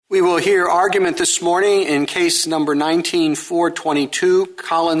We will hear argument this morning in case number 19-422,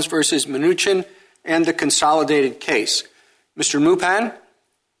 Collins versus Mnuchin, and the consolidated case. Mr. Mupan?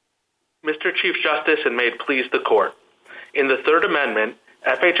 Mr. Chief Justice, and may it please the Court. In the Third Amendment,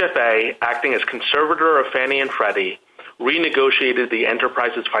 FHFA, acting as conservator of Fannie and Freddie, renegotiated the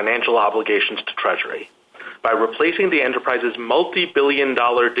enterprise's financial obligations to Treasury. By replacing the enterprise's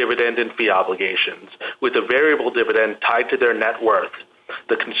multi-billion-dollar dividend and fee obligations with a variable dividend tied to their net worth,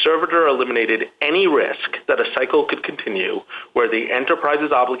 the conservator eliminated any risk that a cycle could continue where the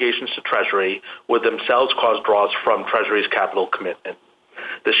enterprise's obligations to Treasury would themselves cause draws from Treasury's capital commitment.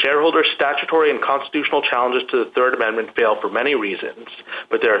 The shareholders' statutory and constitutional challenges to the Third Amendment fail for many reasons,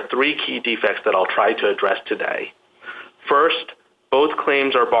 but there are three key defects that I'll try to address today. First, both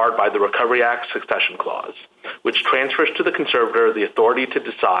claims are barred by the Recovery Act succession clause, which transfers to the conservator the authority to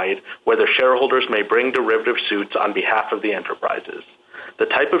decide whether shareholders may bring derivative suits on behalf of the enterprises. The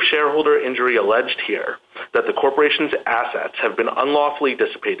type of shareholder injury alleged here, that the corporation's assets have been unlawfully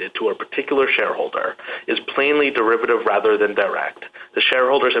dissipated to a particular shareholder, is plainly derivative rather than direct. The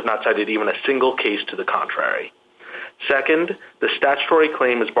shareholders have not cited even a single case to the contrary. Second, the statutory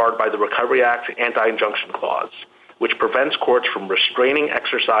claim is barred by the Recovery Act's anti-injunction clause, which prevents courts from restraining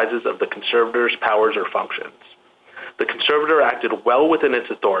exercises of the conservator's powers or functions. The conservator acted well within its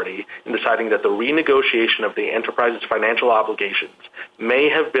authority in deciding that the renegotiation of the enterprise's financial obligations may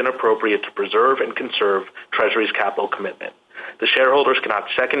have been appropriate to preserve and conserve Treasury's capital commitment. The shareholders cannot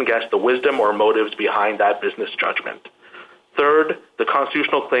second-guess the wisdom or motives behind that business judgment. Third, the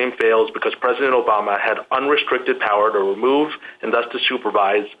constitutional claim fails because President Obama had unrestricted power to remove and thus to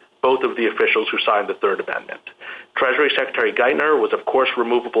supervise both of the officials who signed the Third Amendment. Treasury Secretary Geithner was, of course,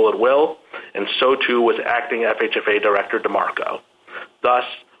 removable at will, and so too was acting FHFA Director DeMarco. Thus,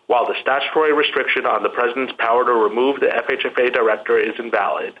 while the statutory restriction on the President's power to remove the FHFA Director is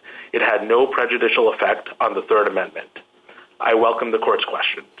invalid, it had no prejudicial effect on the Third Amendment. I welcome the Court's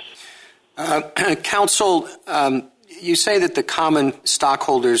questions. Counsel, you say that the common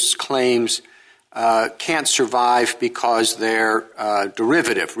stockholders' claims can't survive because they're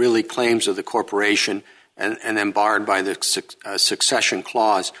derivative, really claims of the corporation, and then barred by the succession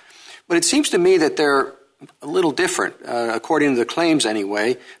clause. But it seems to me that they're a little different. According to the claims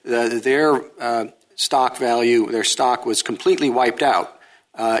anyway, their stock value, their stock was completely wiped out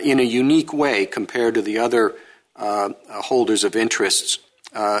in a unique way compared to the other holders of interests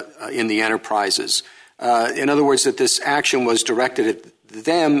in the enterprises. In other words, that this action was directed at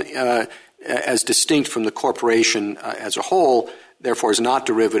them as distinct from the corporation as a whole, therefore is not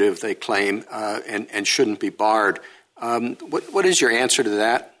derivative, they claim, and shouldn't be barred. What is your answer to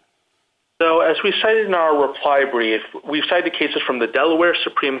that? So as we cited in our reply brief, we've cited cases from the Delaware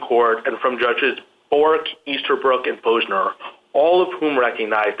Supreme Court and from Judges Bork, Easterbrook, and Posner, all of whom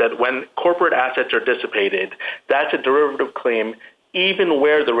recognize that when corporate assets are dissipated, that's a derivative claim even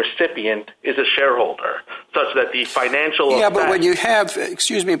where the recipient is a shareholder, such that the financial effect... but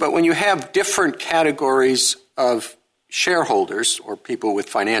when you have different categories of shareholders or people with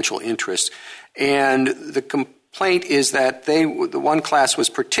financial interests, and the complaint is that the one class was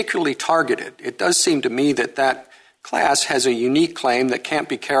particularly targeted, it does seem to me that that class has a unique claim that can't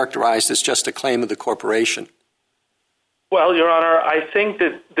be characterized as just a claim of the corporation. Well, Your Honor, I think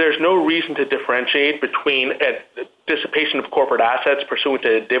that there's no reason to differentiate between a dissipation of corporate assets pursuant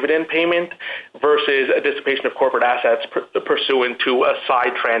to a dividend payment versus a dissipation of corporate assets pursuant to a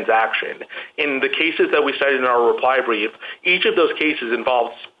side transaction. In the cases that we cited in our reply brief, each of those cases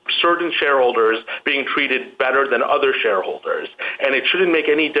involves certain shareholders being treated better than other shareholders, and it shouldn't make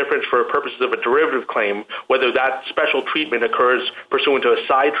any difference for purposes of a derivative claim whether that special treatment occurs pursuant to a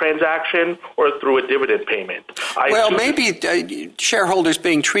side transaction or through a dividend payment. Maybe shareholders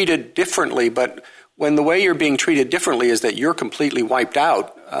being treated differently, but when the way you're being treated differently is that you're completely wiped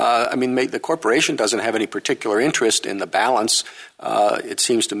out, the corporation doesn't have any particular interest in the balance, it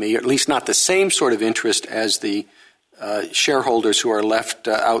seems to me, or at least not the same sort of interest as the shareholders who are left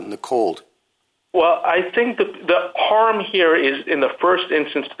out in the cold. Well, I think the harm here is in the first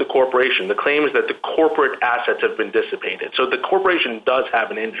instance to the corporation. The claim is that the corporate assets have been dissipated. So the corporation does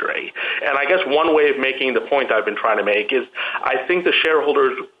have an injury. And I guess one way of making the point I've been trying to make is I think the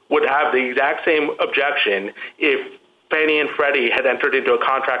shareholders would have the exact same objection if Fannie and Freddie had entered into a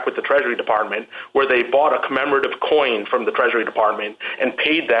contract with the Treasury Department where they bought a commemorative coin from the Treasury Department and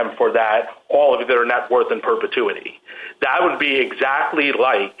paid them for that all of their net worth in perpetuity. That would be exactly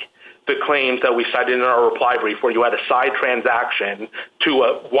like the claims that we cited in our reply brief, where you had a side transaction to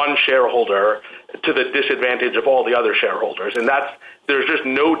one shareholder to the disadvantage of all the other shareholders. And there's just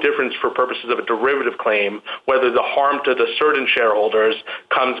no difference for purposes of a derivative claim whether the harm to the certain shareholders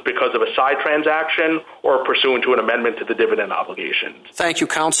comes because of a side transaction or pursuant to an amendment to the dividend obligations. Thank you,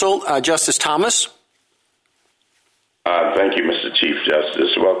 counsel. Justice Thomas? Thank you, Mr. Chief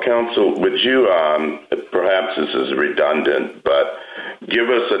Justice. Well, counsel, would you, perhaps this is redundant, but give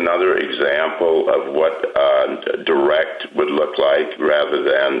us another example of what direct would look like rather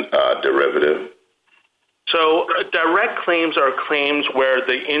than derivative? So direct claims are claims where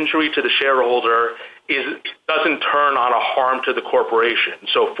the injury to the shareholder doesn't turn on a harm to the corporation.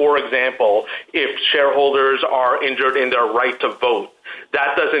 So, for example, if shareholders are injured in their right to vote,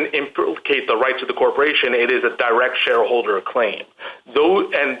 that doesn't implicate the rights of the corporation. It is a direct shareholder claim.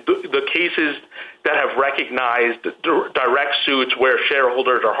 The cases that have recognized direct suits where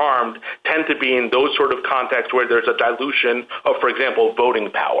shareholders are harmed tend to be in those sort of contexts where there's a dilution of, for example,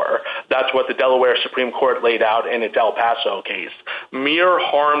 voting power. That's what the Delaware Supreme Court laid out in its El Paso case. Mere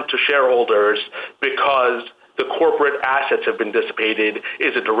harm to shareholders because the corporate assets have been dissipated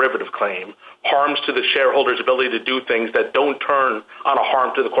is a derivative claim. Harms to the shareholders' ability to do things that don't turn on a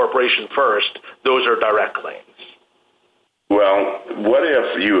harm to the corporation first, those are direct claims. Well, what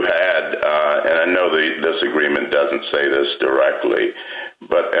if you had, and I know this agreement doesn't say this directly,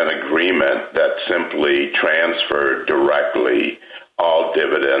 but an agreement that simply transferred directly all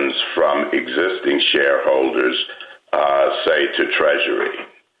dividends from existing shareholders, say, to Treasury,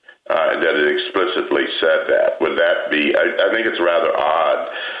 that it explicitly said that? Would that be, I think it's rather odd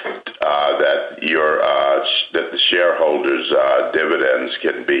that that the shareholders' dividends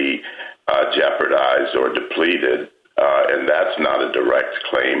can be jeopardized or depleted, and that's not a direct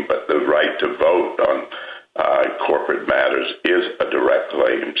claim, but the right to vote on corporate matters is a direct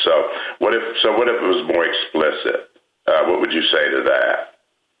claim. So what if it was more explicit? What would you say to that?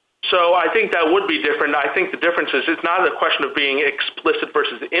 So I think that would be different. I think the difference is it's not a question of being explicit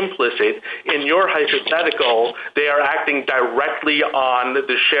versus implicit. In your hypothetical, they are acting directly on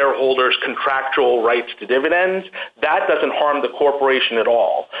the shareholders' contractual rights to dividends. That doesn't harm the corporation at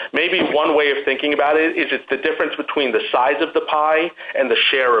all. Maybe one way of thinking about it is it's the difference between the size of the pie and the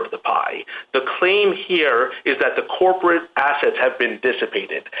share of the pie. The claim here is that the corporate assets have been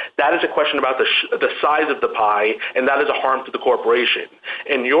dissipated. That is a question about the size of the pie, and that is a harm to the corporation.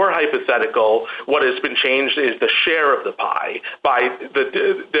 In your hypothetical, what has been changed is the share of the pie.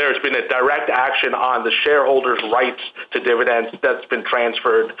 There's been a direct action on the shareholders' rights to dividends that's been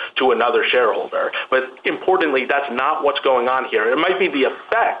transferred to another shareholder. But importantly, that's not what's going on here. It might be the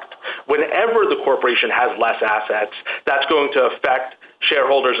effect. Whenever the corporation has less assets, that's going to affect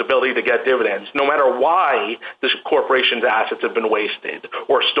shareholders' ability to get dividends, no matter why the corporation's assets have been wasted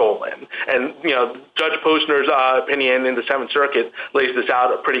or stolen. And, Judge Posner's opinion in the Seventh Circuit lays this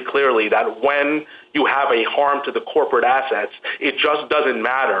out pretty clearly, that when you have a harm to the corporate assets, it just doesn't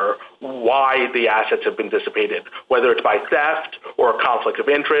matter why the assets have been dissipated, whether it's by theft or a conflict of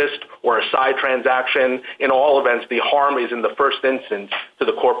interest or a side transaction. In all events, the harm is in the first instance to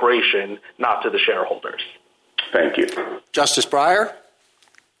the corporation, not to the shareholders. Thank you. Justice Breyer?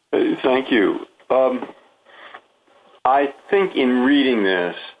 Thank you. I think in reading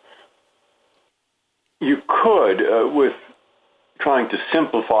this, you could, with trying to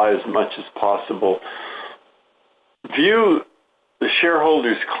simplify as much as possible, view the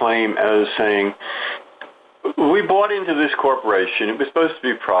shareholders' claim as saying, we bought into this corporation, it was supposed to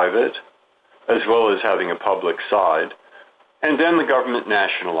be private, as well as having a public side, and then the government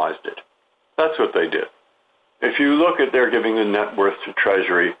nationalized it. That's what they did. If you look at their giving the net worth to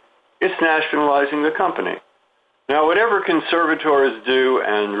Treasury, it's nationalizing the company. Now, whatever conservators do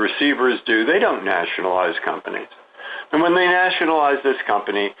and receivers do, they don't nationalize companies. And when they nationalized this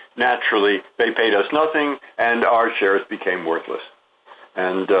company, naturally, they paid us nothing, and our shares became worthless.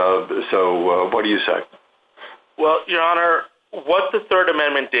 And so what do you say? Well, Your Honor, what the Third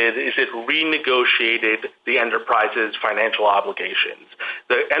Amendment did is it renegotiated the enterprise's financial obligations.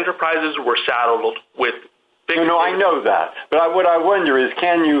 The enterprises were saddled with No, I know that. But what I wonder is,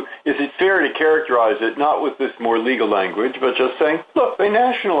 is it fair to characterize it not with this more legal language, but just saying, look, they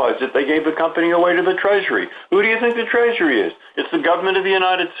nationalized it. They gave the company away to the Treasury. Who do you think the Treasury is? It's the government of the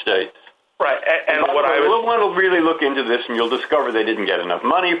United States. Right. And what we'll want to really look into this, and you'll discover they didn't get enough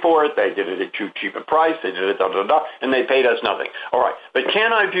money for it. They did it at too cheap a price. They did it, and they paid us nothing. All right. But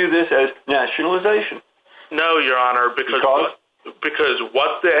can I view this as nationalization? No, Your Honor, because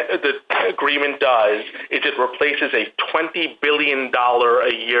what the agreement does is it replaces a $20 billion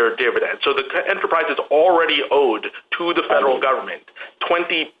a year dividend. So the enterprise is already owed to the federal government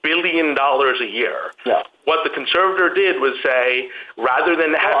 $20 billion a year. Yeah. What the conservator did was say, rather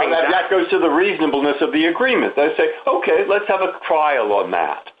than having that goes to the reasonableness of the agreement. They say, okay, let's have a trial on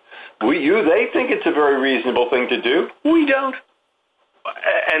that. They think it's a very reasonable thing to do. We don't.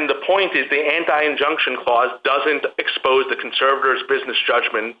 And the point is the anti-injunction clause doesn't expose the conservator's business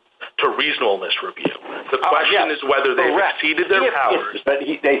judgment to reasonableness review. The question is whether they've exceeded their powers. But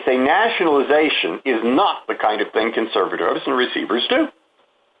they say nationalization is not the kind of thing conservators and receivers do.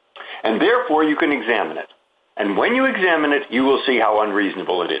 And therefore, you can examine it. And when you examine it, you will see how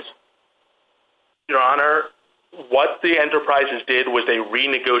unreasonable it is. Your Honor, what the enterprises did was they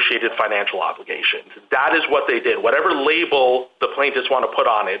renegotiated financial obligations. That is what they did. Whatever label the plaintiffs want to put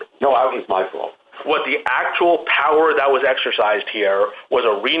on it. No, that was my fault. What the actual power that was exercised here was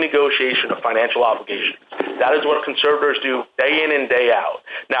a renegotiation of financial obligations. That is what conservators do day in and day out.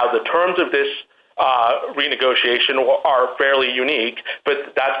 Now, the terms of this renegotiation are fairly unique,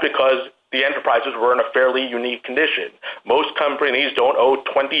 but that's because the enterprises were in a fairly unique condition. Most companies don't owe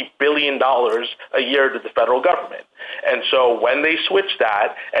 $20 billion a year to the federal government. And so when they switched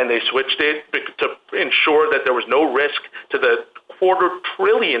that, and they switched it to ensure that there was no risk to the $250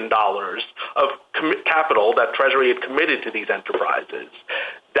 billion of capital that Treasury had committed to these enterprises,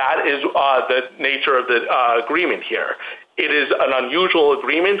 that is the nature of the agreement here. It is an unusual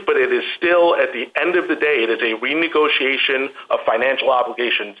agreement, but it is still, at the end of the day, it is a renegotiation of financial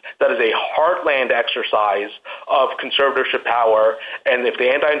obligations. That is a heartland exercise of conservatorship power. And if the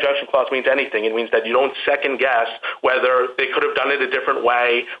anti-injunction clause means anything, it means that you don't second guess whether they could have done it a different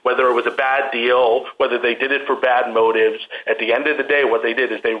way, whether it was a bad deal, whether they did it for bad motives. At the end of the day, what they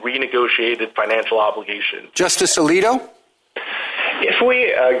did is they renegotiated financial obligations. Justice Alito? If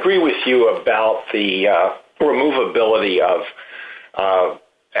we agree with you about the removability of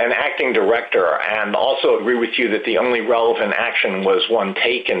an acting director and also agree with you that the only relevant action was one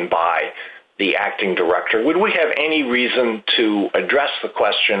taken by the acting director, would we have any reason to address the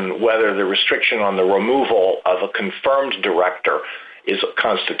question whether the restriction on the removal of a confirmed director is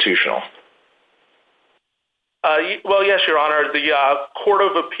constitutional? Well, yes, Your Honor. The Court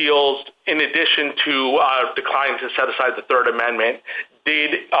of Appeals, in addition to declining to set aside the Third Amendment,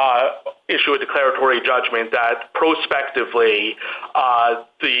 did issue a declaratory judgment that prospectively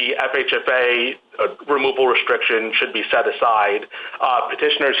the FHFA removal restriction should be set aside.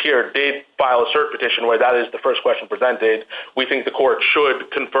 Petitioners here did file a cert petition where that is the first question presented. We think the court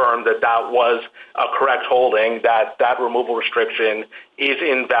should confirm that that was a correct holding, that that removal restriction is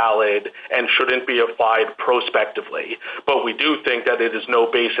invalid and shouldn't be applied prospectively. But we do think that it is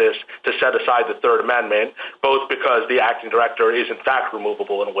no basis to set aside the Third Amendment, both because the acting director is in fact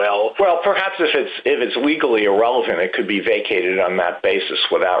removable and will. Well, perhaps if it's legally irrelevant, it could be vacated on that basis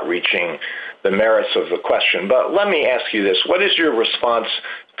without reaching the merits of the question. But let me ask you this. What is your response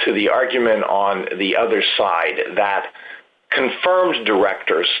to the argument on the other side that confirmed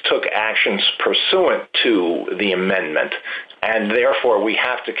directors took actions pursuant to the amendment, and therefore we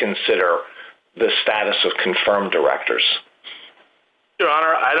have to consider the status of confirmed directors? Your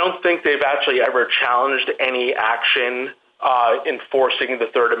Honor, I don't think they've actually ever challenged any action enforcing the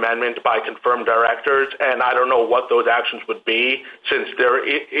Third Amendment by confirmed directors, and I don't know what those actions would be since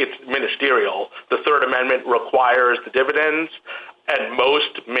it's ministerial. The Third Amendment requires the dividends, and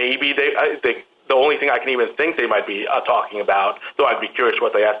most maybe the only thing I can even think they might be talking about, though I'd be curious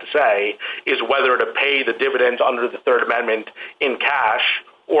what they have to say, is whether to pay the dividends under the Third Amendment in cash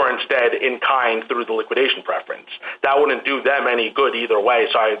or instead in kind through the liquidation preference. That wouldn't do them any good either way,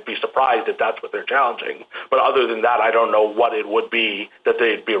 so I'd be surprised if that's what they're challenging. But other than that, I don't know what it would be that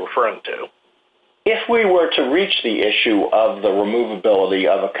they'd be referring to. If we were to reach the issue of the removability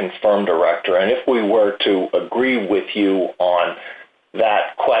of a confirmed director, and if we were to agree with you on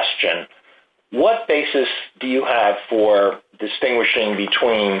that question, what basis do you have for distinguishing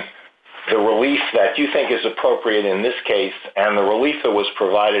between the relief that you think is appropriate in this case and the relief that was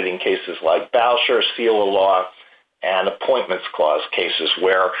provided in cases like Bowsher, Seal of Law, and Appointments Clause cases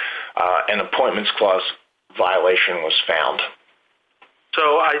where an Appointments Clause violation was found? So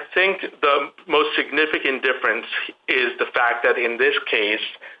I think the most significant difference is the fact that in this case,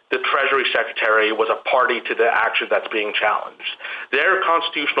 the Treasury Secretary was a party to the action that's being challenged. Their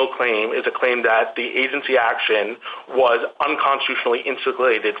constitutional claim is a claim that the agency action was unconstitutionally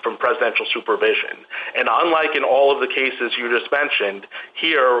insulated from presidential supervision. And unlike in all of the cases you just mentioned,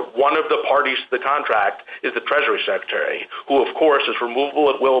 here, one of the parties to the contract is the Treasury Secretary, who, of course, is removable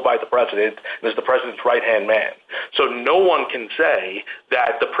at will by the president and is the president's right-hand man. So no one can say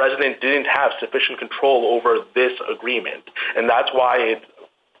that the president didn't have sufficient control over this agreement. And that's why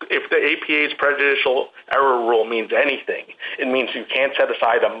if the APA's prejudicial error rule means anything, it means you can't set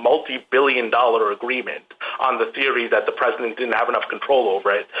aside a multi-billion-dollar agreement on the theory that the president didn't have enough control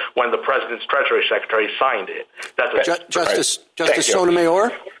over it when the president's Treasury Secretary signed it. Justice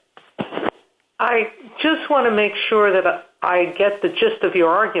Sotomayor? I just want to make sure that I get the gist of your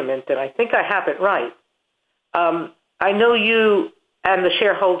argument, and I think I have it right. I know you and the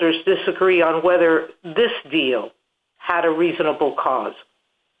shareholders disagree on whether this deal had a reasonable cause.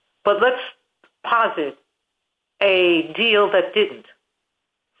 But let's posit a deal that didn't.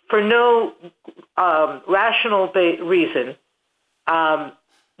 For no rational reason, the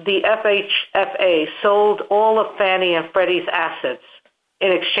FHFA sold all of Fannie and Freddie's assets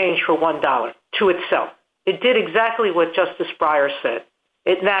in exchange for $1 to itself. It did exactly what Justice Breyer said.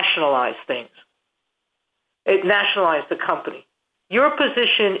 It nationalized things. It nationalized the company. Your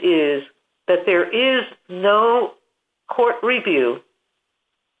position is that there is no court review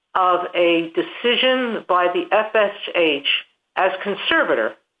of a decision by the FHH as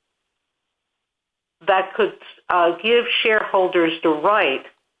conservator that could give shareholders the right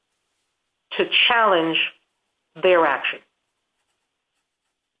to challenge their action.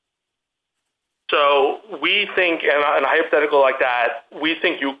 So we think, in a hypothetical like that, we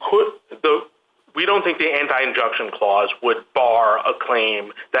think you could, we don't think the anti-injunction clause would bar a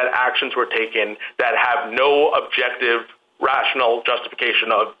claim that actions were taken that have no objective rational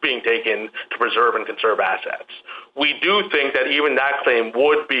justification of being taken to preserve and conserve assets. We do think that even that claim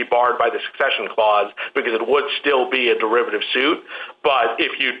would be barred by the succession clause because it would still be a derivative suit. But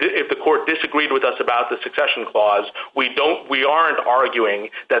if the court disagreed with us about the succession clause, we aren't arguing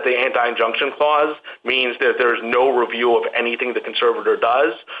that the anti-injunction clause means that there's no review of anything the conservator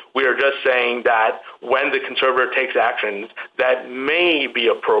does. We are just saying that when the conservator takes actions that may be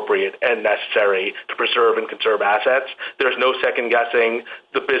appropriate and necessary to preserve and conserve assets, there's no second guessing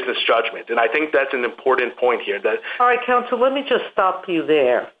the business judgment. And I think that's an important point here. All right, counsel, let me just stop you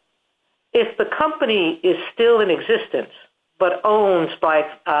there. If the company is still in existence but owned by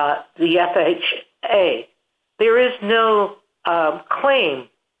the FHA, there is no claim.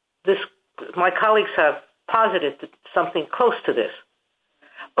 My colleagues have posited something close to this.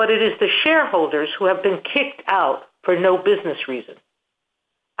 But it is the shareholders who have been kicked out for no business reason.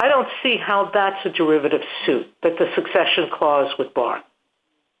 I don't see how that's a derivative suit that the succession clause would bar.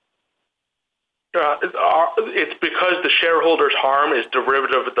 It's because the shareholders' harm is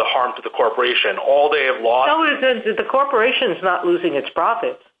derivative of the harm to the corporation. All they have lost... No, the corporation's not losing its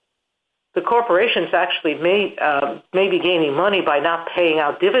profits. The corporation's actually may be gaining money by not paying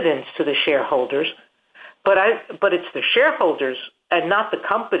out dividends to the shareholders, but it's the shareholders and not the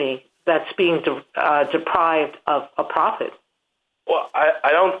company that's being deprived of a profit. Well,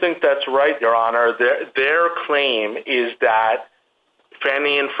 I don't think that's right, Your Honor. Their claim is that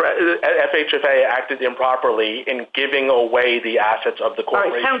Fannie and FHFA acted improperly in giving away the assets of the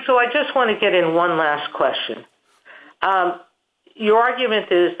corporation. All right, counsel, I just want to get in one last question. Your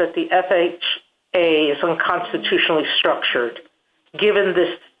argument is that the FHA is unconstitutionally structured, given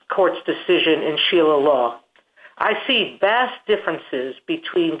this court's decision in Sheila Law. I see vast differences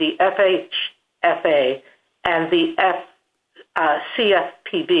between the FHFA and the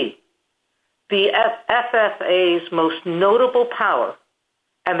CFPB. The FFA's most notable power,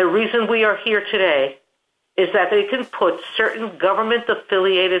 and the reason we are here today, is that they can put certain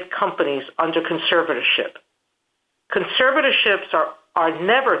government-affiliated companies under conservatorship. Conservatorships are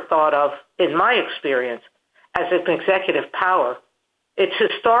never thought of, in my experience, as an executive power. It's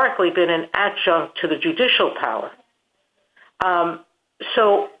historically been an adjunct to the judicial power.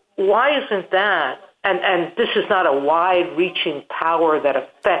 So why isn't that, and this is not a wide-reaching power that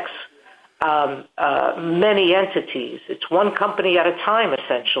affects many entities. It's one company at a time,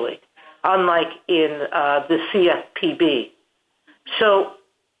 essentially, unlike in the CFPB. So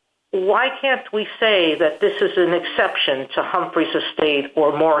why can't we say that this is an exception to Humphrey's estate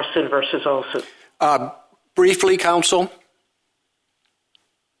or Morrison versus Olson? Briefly, counsel.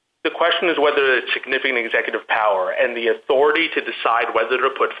 The question is whether it's significant executive power and the authority to decide whether to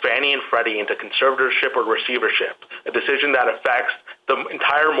put Fannie and Freddie into conservatorship or receivership, a decision that affects the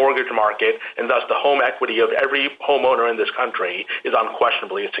entire mortgage market and thus the home equity of every homeowner in this country is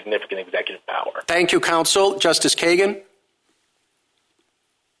unquestionably a significant executive power. Thank you, counsel. Justice Kagan?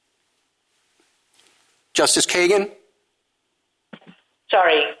 Justice Kagan?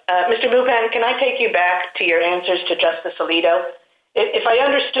 Sorry. Mr. Bupan, can I take you back to your answers to Justice Alito? If I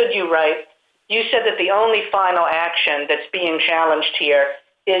understood you right, you said that the only final action that's being challenged here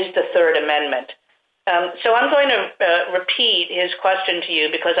is the Third Amendment. So I'm going to repeat his question to you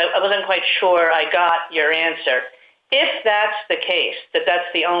because I wasn't quite sure I got your answer. If that's the case, that that's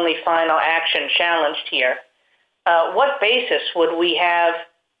the only final action challenged here, what basis would we have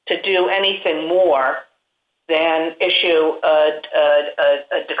to do anything more than issue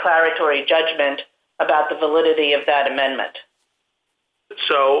a declaratory judgment about the validity of that amendment?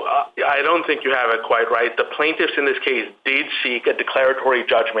 So I don't think you have it quite right. The plaintiffs in this case did seek a declaratory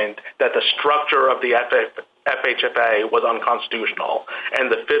judgment that the structure of the FHFA was unconstitutional, and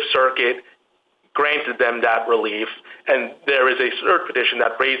the Fifth Circuit granted them that relief, and there is a cert petition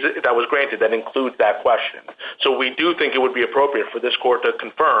that was granted that includes that question. So we do think it would be appropriate for this court to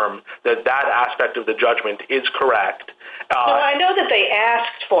confirm that that aspect of the judgment is correct. I know that they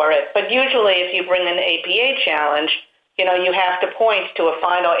asked for it, but usually if you bring an APA challenge, you have to point to a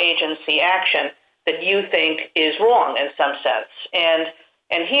final agency action that you think is wrong in some sense.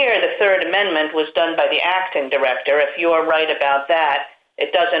 And here the Third Amendment was done by the acting director. If you're right about that,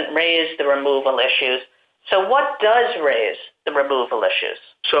 it doesn't raise the removal issues. So what does raise the removal issues?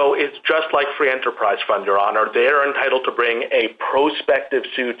 So it's just like Free Enterprise Fund, Your Honor. They're entitled to bring a prospective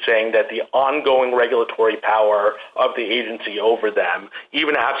suit saying that the ongoing regulatory power of the agency over them,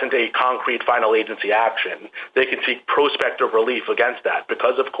 even absent a concrete final agency action, they can seek prospective relief against that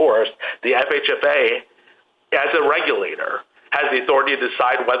because, of course, the FHFA, as a regulator, has the authority to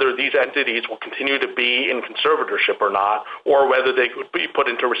decide whether these entities will continue to be in conservatorship or not, or whether they could be put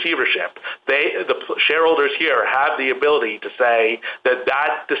into receivership. The shareholders here have the ability to say that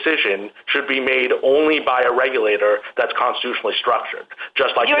that decision should be made only by a regulator that's constitutionally structured.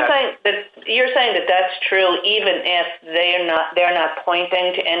 Just like you're saying that that's true, even if they're not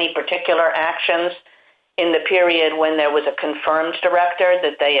pointing to any particular actions in the period when there was a confirmed director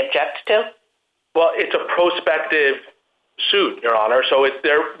that they object to? Well, it's a prospective suit, Your Honor. So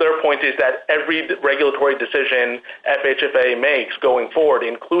their point is that every regulatory decision FHFA makes going forward,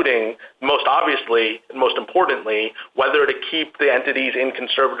 including most obviously and most importantly, whether to keep the entities in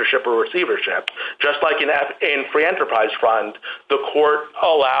conservatorship or receivership. Just like in Free Enterprise Fund, the court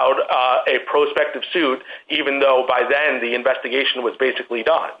allowed a prospective suit, even though by then the investigation was basically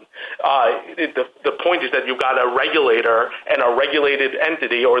done. The point is that you've got a regulator, and a regulated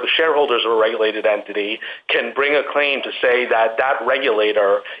entity, or the shareholders of a regulated entity, can bring a claim to say that that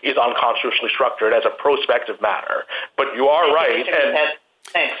regulator is unconstitutionally structured as a prospective matter. But you are right.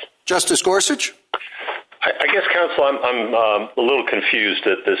 Thanks. Justice Gorsuch? I guess, counsel, I'm a little confused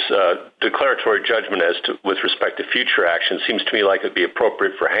at this declaratory judgment with respect to future action. Seems to me like it would be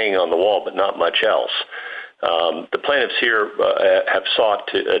appropriate for hanging on the wall, but not much else. The plaintiffs here have sought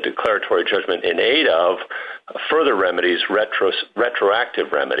a declaratory judgment in aid of further remedies,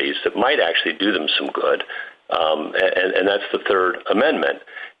 retroactive remedies that might actually do them some good. And that's the Third Amendment.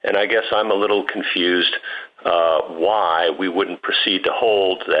 And I guess I'm a little confused why we wouldn't proceed to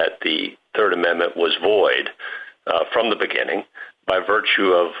hold that the Third Amendment was void from the beginning by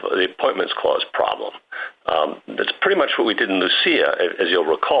virtue of the Appointments Clause problem. That's pretty much what we did in Lucia, as you'll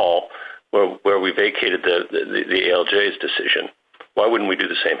recall, where we vacated the ALJ's decision. Why wouldn't we do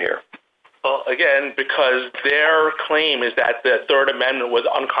the same here? Well, again, because their claim is that the Third Amendment was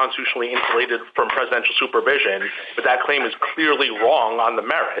unconstitutionally insulated from presidential supervision, but that claim is clearly wrong on the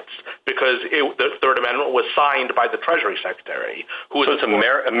merits because the Third Amendment was signed by the Treasury Secretary. So it's a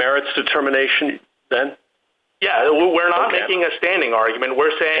merits determination then? Yeah, we're not making a standing argument.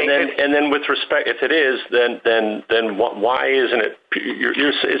 We're saying, and then with respect, if it is, then why isn't it?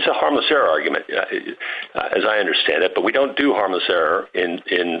 It's a harmless error argument, as I understand it. But we don't do harmless error in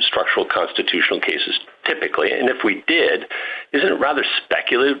structural constitutional cases typically. And if we did, isn't it rather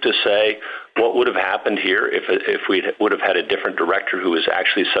speculative to say what would have happened here if we would have had a different director who was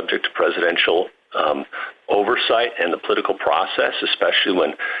actually subject to presidential oversight and the political process, especially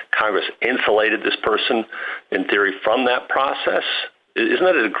when Congress insulated this person, in theory, from that process? Isn't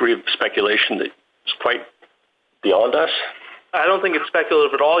that a degree of speculation that is quite beyond us? I don't think it's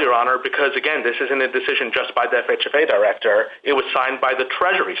speculative at all, Your Honor, because, again, this isn't a decision just by the FHFA director. It was signed by the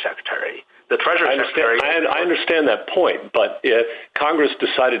Treasury Secretary. The Treasury Secretary... I understand that point, but if Congress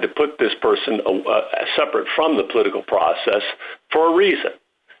decided to put this person separate from the political process for a reason,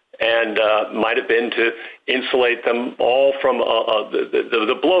 and might have been to insulate them all from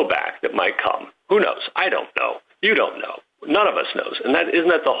the blowback that might come. Who knows? I don't know. You don't know. None of us knows. And isn't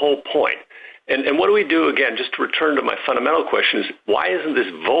that the whole point? And what do we do, again, just to return to my fundamental question, is why isn't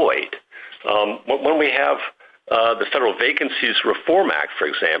this void? When we have the Federal Vacancies Reform Act, for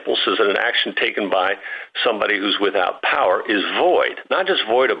example, says that an action taken by somebody who's without power is void, not just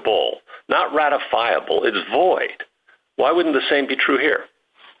voidable, not ratifiable, it's void. Why wouldn't the same be true here?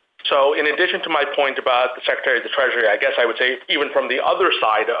 So in addition to my point about the Secretary of the Treasury, I guess I would say even from the other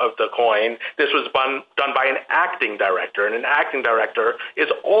side of the coin, this was done by an acting director, and an acting director is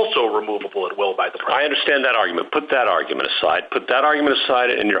also removable at will by the president. I understand that argument. Put that argument aside. Put that argument aside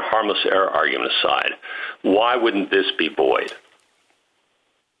and your harmless error argument aside. Why wouldn't this be void?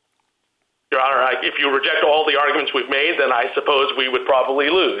 Your Honor, if you reject all the arguments we've made, then I suppose we would probably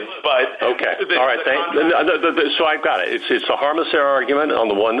lose. But okay, all right. So I've got it. It's a harmless error argument on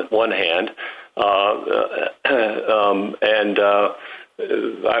the one hand, and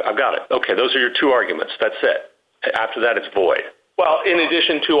I've got it. Okay, those are your two arguments. That's it. After that, it's void. Well, in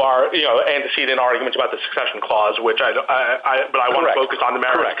addition to our, antecedent arguments about the succession clause, which I want to focus on the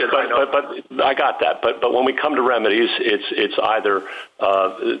merits. But I got that. But when we come to remedies, it's either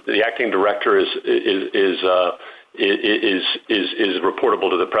the acting director is reportable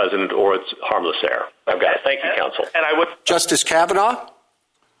to the president, or it's harmless error. I've got it. Thank you, counsel. And I would Justice Kavanaugh.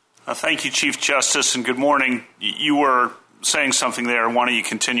 Thank you, Chief Justice, and good morning. You were saying something there. Why don't you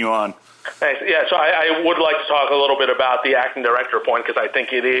continue on? Thanks. Yeah, so I would like to talk a little bit about the acting director point, because I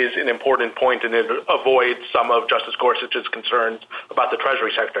think it is an important point and it avoids some of Justice Gorsuch's concerns about the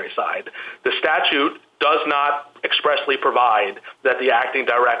Treasury Secretary side. The statute does not expressly provide that the acting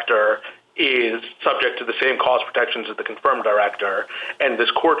director is subject to the same cause protections as the confirmed director, and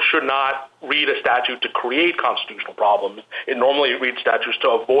this court should not read a statute to create constitutional problems. It normally reads statutes to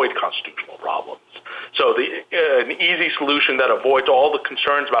avoid constitutional problems. So an easy solution that avoids all the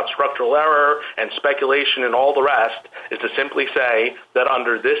concerns about structural error and speculation and all the rest is to simply say that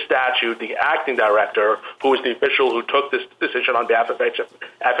under this statute, the acting director, who is the official who took this decision on behalf of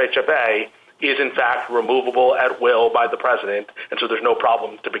FHFA, is in fact removable at will by the president, and so there's no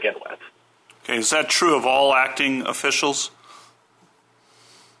problem to begin with. Okay, is that true of all acting officials?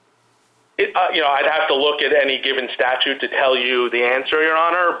 I'd have to look at any given statute to tell you the answer, Your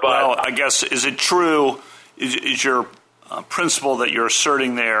Honor. But well, I guess, is it true, is your principle that you're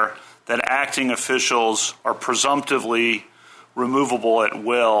asserting there that acting officials are presumptively removable at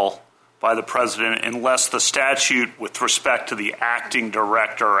will by the president unless the statute with respect to the acting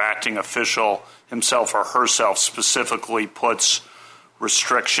director or acting official himself or herself specifically puts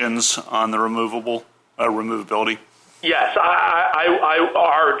restrictions on the removability? Yes,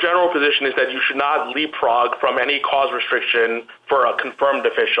 our general position is that you should not leapfrog from any cause restriction for a confirmed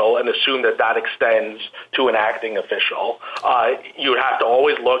official and assume that that extends to an acting official. You would have to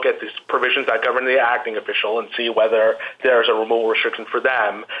always look at the provisions that govern the acting official and see whether there's a removal restriction for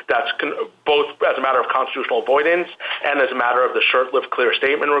them. That's both as a matter of constitutional avoidance and as a matter of the short-lived clear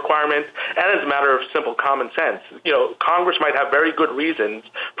statement requirement and as a matter of simple common sense. Congress might have very good reasons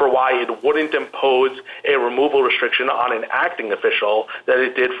for why it wouldn't impose a removal restriction on an acting official that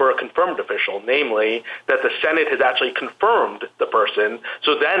it did for a confirmed official, namely that the Senate has actually confirmed the person,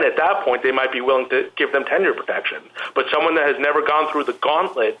 so then at that point they might be willing to give them tenure protection. But someone that has never gone through the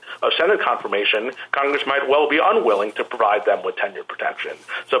gauntlet of Senate confirmation, Congress might well be unwilling to provide them with tenure protection.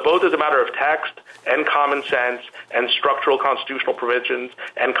 So both as a matter of text and common sense and structural constitutional provisions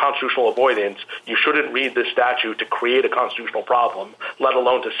and constitutional avoidance, you shouldn't read this statute to create a constitutional problem, let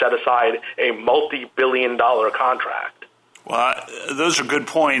alone to set aside a multi-billion-dollar contract. Well, those are good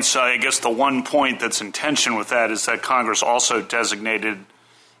points. I guess the one point that's in tension with that is that Congress also designated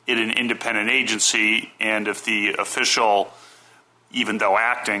it an independent agency, and if the official, even though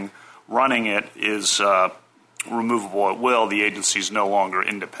acting, running it is removable at will, the agency is no longer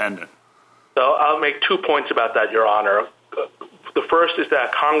independent. So I'll make 2 points about that, Your Honor. The first is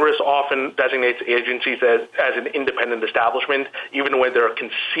that Congress often designates agencies as an independent establishment, even when they're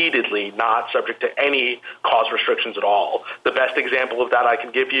concededly not subject to any cause restrictions at all. The best example of that I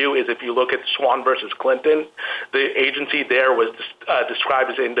can give you is if you look at Swan versus Clinton, the agency there was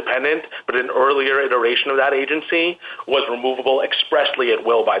described as independent, but an earlier iteration of that agency was removable expressly at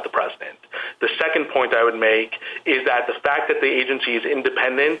will by the president. The second point I would make is that the fact that the agency is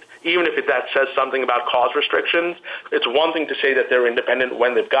independent, even if that says something about cause restrictions, it's one thing to say that they're independent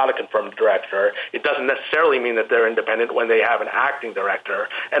when they've got a confirmed director. It doesn't necessarily mean that they're independent when they have an acting director.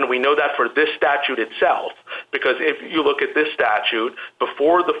 And we know that for this statute itself, because if you look at this statute,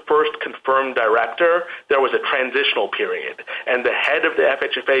 before the first confirmed director, there was a transitional period. And the head of the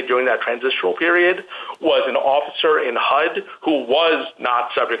FHFA during that transitional period was an officer in HUD who was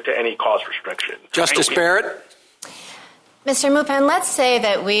not subject to any cause restriction. Justice Barrett? Mr. Mupin, let's say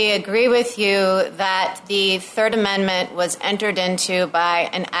that we agree with you that the Third Amendment was entered into by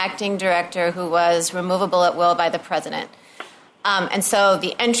an acting director who was removable at will by the president. And so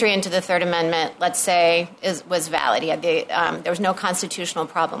the entry into the Third Amendment, let's say, was valid. There was no constitutional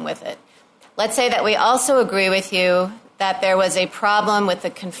problem with it. Let's say that we also agree with you that there was a problem with the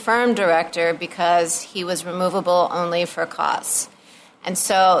confirmed director because he was removable only for cause. And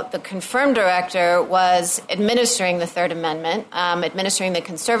so the confirmed director was administering the Third Amendment, administering the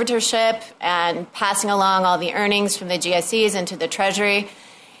conservatorship and passing along all the earnings from the GSEs into the Treasury.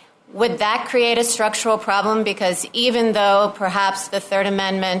 Would that create a structural problem? Because even though perhaps the Third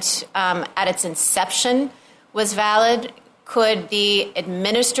Amendment at its inception was valid, could the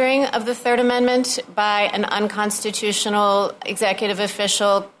administering of the Third Amendment by an unconstitutional executive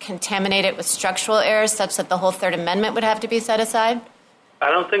official contaminate it with structural errors such that the whole Third Amendment would have to be set aside? I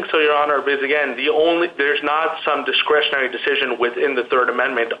don't think so, Your Honor, because, again, there's not some discretionary decision within the Third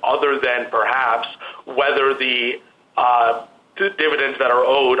Amendment other than perhaps whether the dividends that are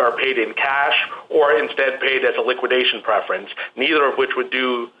owed are paid in cash or instead paid as a liquidation preference, neither of which would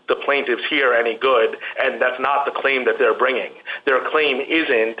do the plaintiffs here any good, and that's not the claim that they're bringing. Their claim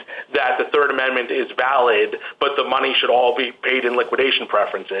isn't that the Third Amendment is valid, but the money should all be paid in liquidation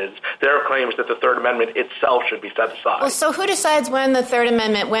preferences. Their claim is that the Third Amendment itself should be set aside. Well, so who decides when the Third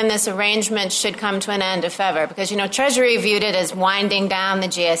Amendment, when this arrangement should come to an end, if ever? Because, Treasury viewed it as winding down the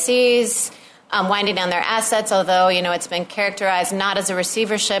GSEs, winding down their assets, although, it's been characterized not as a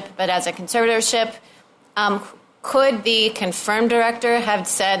receivership but as a conservatorship. Could the confirmed director have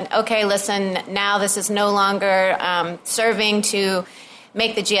said, okay, listen, now this is no longer serving to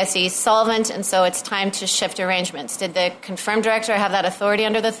make the GSE solvent, and so it's time to shift arrangements? Did the confirmed director have that authority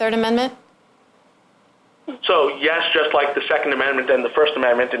under the Third Amendment? So, yes, just like the Second Amendment and the First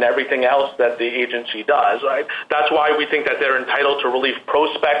Amendment and everything else that the agency does, right? That's why we think that they're entitled to relief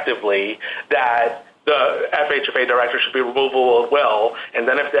prospectively, that the FHFA director should be removable at will, and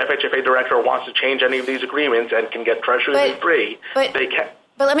then if the FHFA director wants to change any of these agreements and can get Treasury free, they can.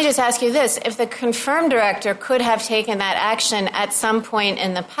 But let me just ask you this. If the confirmed director could have taken that action at some point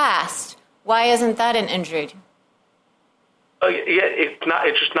in the past, why isn't that an injury?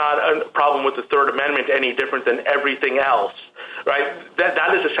 It's just not a problem with the Third Amendment any different than everything else, right?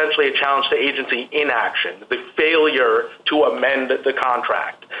 That is essentially a challenge to agency inaction, the failure to amend the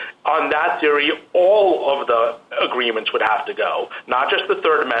contract. On that theory, all of the agreements would have to go, not just the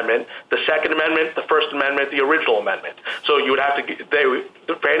Third Amendment, the Second Amendment, the First Amendment, the original amendment. So you would have to,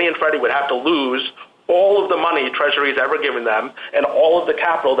 Fannie and Freddie would have to lose all of the money Treasury has ever given them and all of the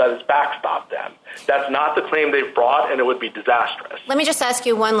capital that has backstopped them. That's not the claim they've brought, and it would be disastrous. Let me just ask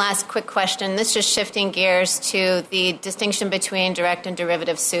you one last quick question. This is shifting gears to the distinction between direct and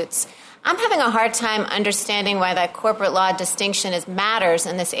derivative suits. I'm having a hard time understanding why that corporate law distinction matters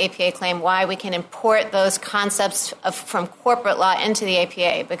in this APA claim, why we can import those concepts from corporate law into the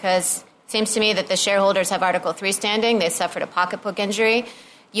APA, because it seems to me that the shareholders have Article 3 standing. They suffered a pocketbook injury.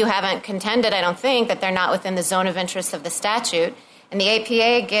 You haven't contended, I don't think, that they're not within the zone of interest of the statute. And the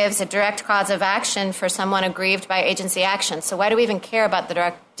APA gives a direct cause of action for someone aggrieved by agency action. So why do we even care about the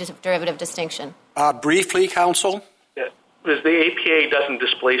direct derivative distinction? Briefly, counsel? Because the APA doesn't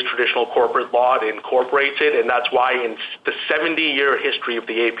displace traditional corporate law, it incorporates it, and that's why in the 70-year history of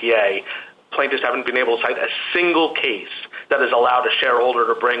the APA, plaintiffs haven't been able to cite a single case that has allowed a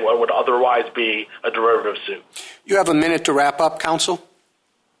shareholder to bring what would otherwise be a derivative suit. You have a minute to wrap up, counsel.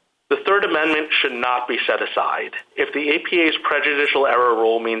 The Third Amendment should not be set aside. If the APA's prejudicial error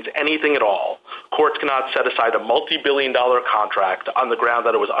rule means anything at all, courts cannot set aside a multi-billion-dollar contract on the ground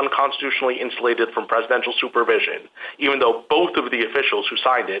that it was unconstitutionally insulated from presidential supervision, even though both of the officials who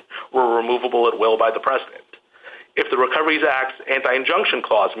signed it were removable at will by the president. If the Recoveries Act's anti-injunction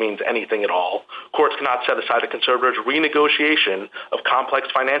clause means anything at all, courts cannot set aside a conservator's renegotiation of complex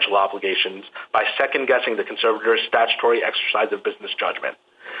financial obligations by second-guessing the conservator's statutory exercise of business judgment.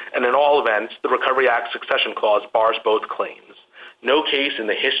 And in all events, the Recovery Act succession clause bars both claims. No case in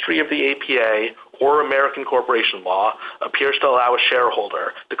the history of the APA or American corporation law appears to allow a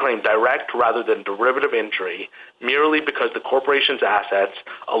shareholder to claim direct rather than derivative injury merely because the corporation's assets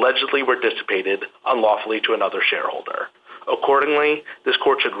allegedly were dissipated unlawfully to another shareholder. Accordingly, this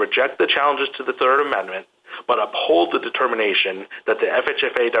court should reject the challenges to the Third Amendment, but uphold the determination that the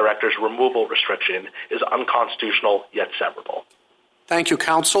FHFA director's removal restriction is unconstitutional yet severable. Thank you,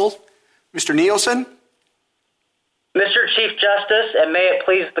 counsel. Mr. Nielsen? Mr. Chief Justice, and may it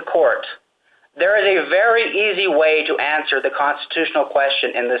please the court, there is a very easy way to answer the constitutional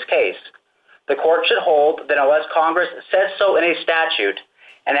question in this case. The court should hold that unless Congress says so in a statute,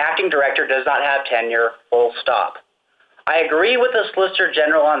 an acting director does not have tenure, full stop. I agree with the Solicitor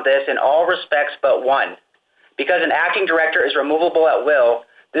General on this in all respects but one. Because an acting director is removable at will,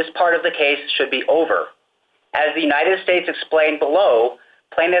 this part of the case should be over. As the United States explained below,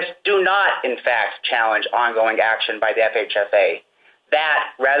 plaintiffs do not, in fact, challenge ongoing action by the FHFA. That,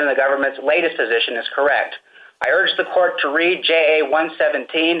 rather than the government's latest position, is correct. I urge the court to read JA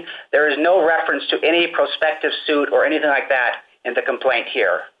 117. There is no reference to any prospective suit or anything like that in the complaint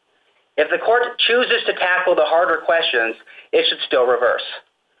here. If the court chooses to tackle the harder questions, it should still reverse.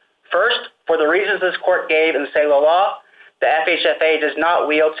 First, for the reasons this court gave in Saylor Law, the FHFA does not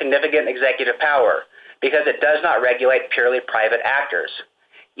wield significant executive power because it does not regulate purely private actors.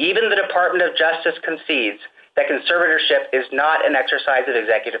 Even the Department of Justice concedes that conservatorship is not an exercise of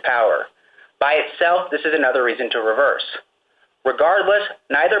executive power. By itself, this is another reason to reverse. Regardless,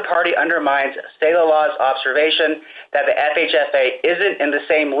 neither party undermines Saylor Law's observation that the FHFA isn't in the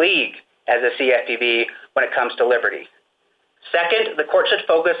same league as the CFPB when it comes to liberty. Second, the court should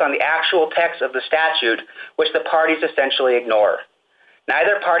focus on the actual text of the statute, which the parties essentially ignore.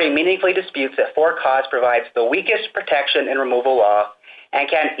 Neither party meaningfully disputes that for cause provides the weakest protection in removal law and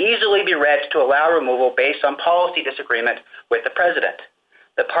can easily be read to allow removal based on policy disagreement with the president.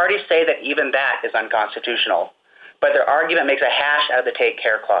 The parties say that even that is unconstitutional, but their argument makes a hash out of the take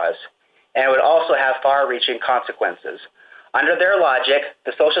care clause, and it would also have far-reaching consequences. Under their logic,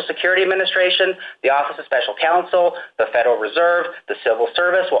 the Social Security Administration, the Office of Special Counsel, the Federal Reserve, the Civil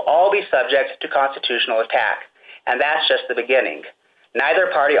Service will all be subject to constitutional attack, and that's just the beginning. Neither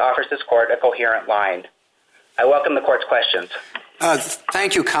party offers this court a coherent line. I welcome the court's questions.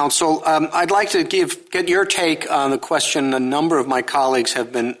 Thank you, counsel. I'd like to get your take on the question a number of my colleagues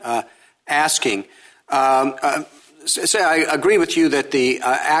have been asking. I agree with you that the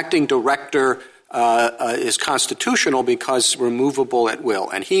acting director is constitutional because removable at will,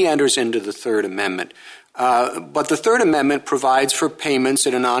 and he enters into the Third Amendment. But the Third Amendment provides for payments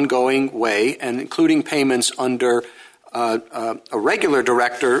in an ongoing way, and including payments under a regular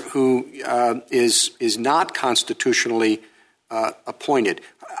director who is not constitutionally appointed.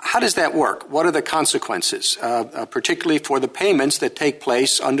 How does that work? What are the consequences, particularly for the payments that take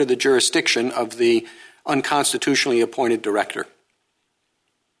place under the jurisdiction of the unconstitutionally appointed director?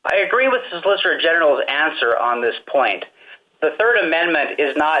 I agree with the Solicitor General's answer on this point. The Third Amendment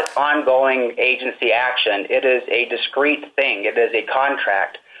is not ongoing agency action. It is a discrete thing. It is a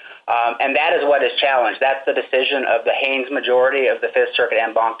contract. And that is what is challenged. That's the decision of the Haynes majority of the Fifth Circuit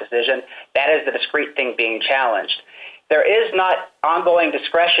en banc decision. That is the discrete thing being challenged. There is not ongoing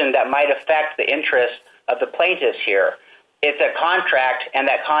discretion that might affect the interests of the plaintiffs here. It's a contract, and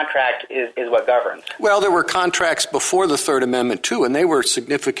that contract is what governs. Well, there were contracts before the Third Amendment, too, and they were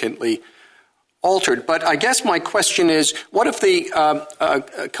significantly altered. But I guess my question is, what if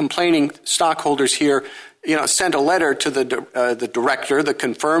the complaining stockholders here sent a letter to the director, the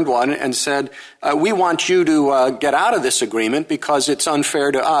confirmed one, and said, we want you to get out of this agreement because it's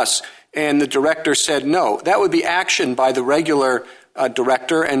unfair to us. And the director said no. That would be action by the regular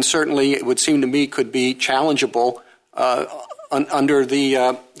director, and certainly it would seem to me could be challengeable under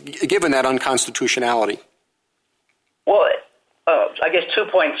the given that unconstitutionality. Well, I guess 2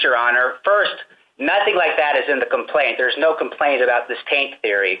 points, Your Honor. First, nothing like that is in the complaint. There's no complaint about this taint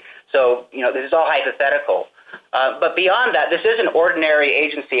theory. So, this is all hypothetical. But beyond that, this is an ordinary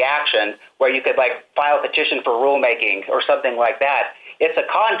agency action where you could, file a petition for rulemaking or something like that. It's a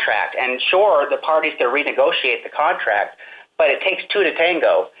contract, and sure, the parties can renegotiate the contract, but it takes two to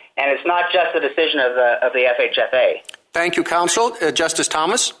tango, and it's not just the decision of the FHFA. Thank you, counsel. Justice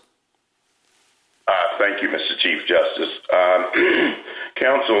Thomas? Thank you, Mr. Chief Justice.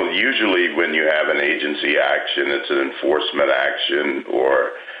 Counsel, usually when you have an agency action, it's an enforcement action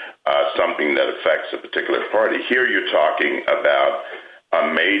or something that affects a particular party. Here you're talking about a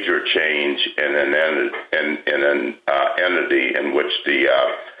major change in an entity in which the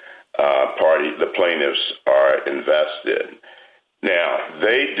plaintiffs are invested. Now,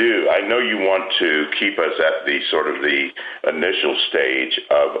 they do. I know you want to keep us at the sort of the initial stage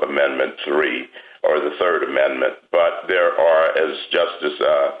of Amendment 3 or the Third Amendment, but there are, as Justice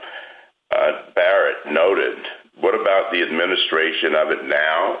Barrett noted, what about the administration of it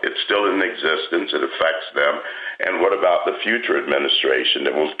now? It's still in existence. It affects them. And what about the future administration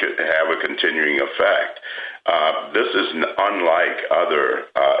that will have a continuing effect? This is unlike other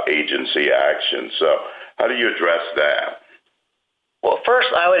agency actions. So how do you address that? Well, first,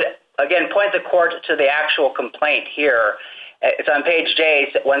 I would, again, point the court to the actual complaint here. It's on page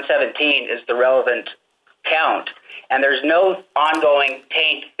J, 117 is the relevant count. And there's no ongoing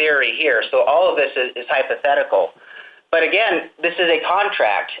taint theory here. So all of this is hypothetical. But again, this is a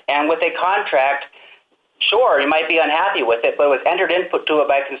contract. And with a contract, sure, you might be unhappy with it, but it was entered into it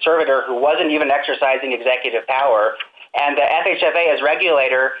by a conservator who wasn't even exercising executive power. And the FHFA as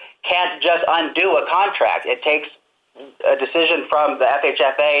regulator can't just undo a contract. It takes a decision from the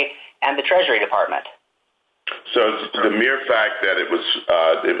FHFA and the Treasury Department. So the mere fact that it was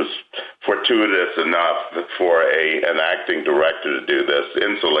fortuitous enough for an acting director to do this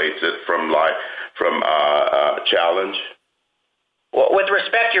insulates it from challenge? Well, with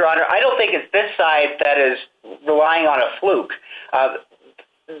respect, Your Honor, I don't think it's this side that is relying on a fluke.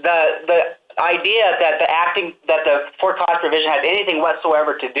 The idea that the for-cause provision has anything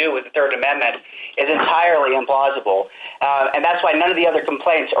whatsoever to do with the Third Amendment is entirely implausible, and that's why none of the other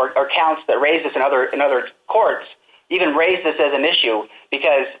complaints or counts that raise this in other courts even raise this as an issue,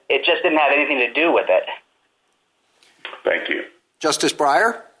 because it just didn't have anything to do with it. Thank you. Justice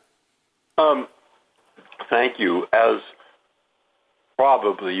Breyer? Thank you. As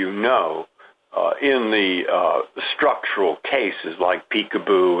probably you know, in the structural cases like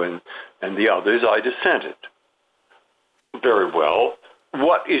Peekaboo and the others, I dissented. Very well.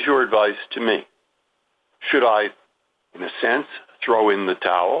 What is your advice to me? Should I, in a sense, throw in the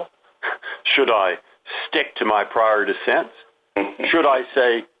towel? Should I stick to my prior dissents? Should I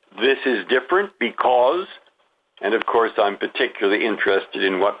say, this is different because, and of course I'm particularly interested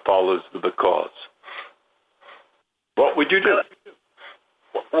in what follows the because. What would you do?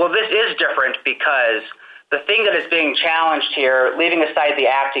 Well, this is different because the thing that is being challenged here, leaving aside the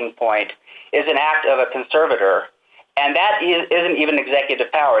acting point, is an act of a conservator, and that isn't even executive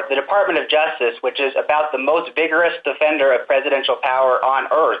power. The Department of Justice, which is about the most vigorous defender of presidential power on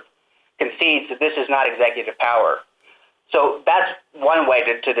earth, concedes that this is not executive power. So that's one way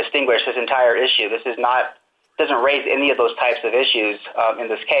to distinguish this entire issue. This doesn't raise any of those types of issues in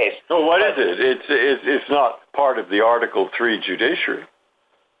this case. So what is it? It's not part of the Article 3 judiciary.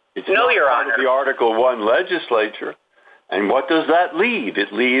 It's no, not Your part Honor. of the Article 1 legislature. And what does that leave?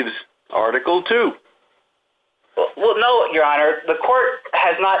 It leaves Article 2. Well, no, Your Honor. The court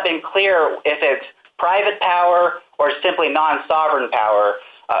has not been clear if it's private power or simply non-sovereign power.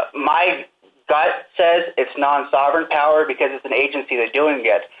 My gut says it's non-sovereign power because it's an agency that's doing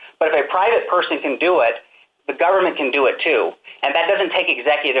it. But if a private person can do it, the government can do it too. And that doesn't take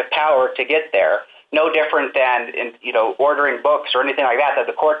executive power to get there. No different than ordering books or anything like that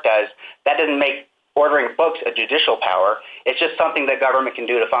the court does. That doesn't make ordering books a judicial power. It's just something that government can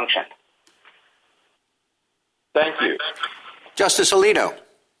do to function. Thank you. Justice Alito.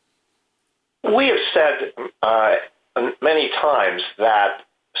 We have said many times that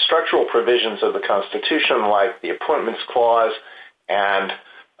structural provisions of the Constitution, like the Appointments Clause and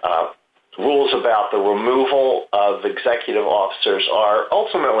rules about the removal of executive officers, are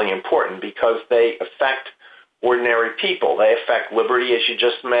ultimately important because they affect ordinary people. They affect liberty, as you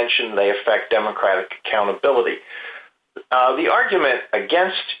just mentioned. They affect democratic accountability. The argument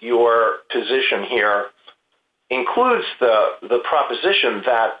against your position here includes the proposition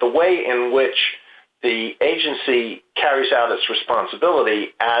that the way in which the agency carries out its responsibility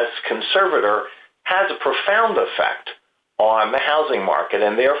as conservator has a profound effect on the housing market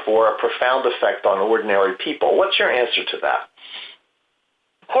and therefore a profound effect on ordinary people. What's your answer to that?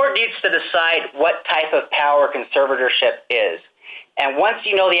 The court needs to decide what type of power conservatorship is. And once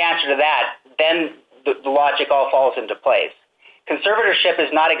you know the answer to that, then the logic all falls into place. Conservatorship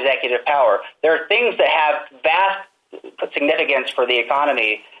is not executive power. There are things that have vast significance for the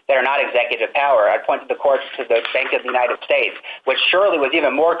economy that are not executive power. I point to the courts to the Bank of the United States, which surely was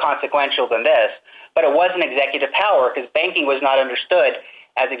even more consequential than this, but it wasn't executive power because banking was not understood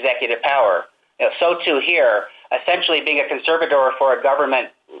as executive power. So too here, essentially being a conservator for a government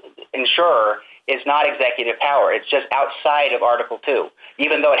insurer is not executive power. It's just outside of Article 2,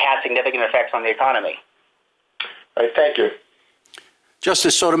 even though it has significant effects on the economy. All right, thank you.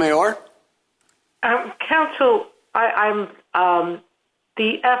 Justice Sotomayor? Counsel,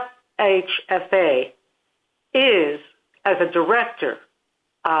 the FHFA is as a director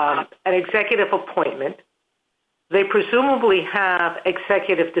an executive appointment. They presumably have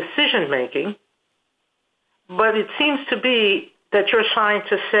executive decision-making, but it seems to be that you're trying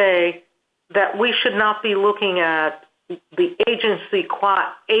to say that we should not be looking at the agency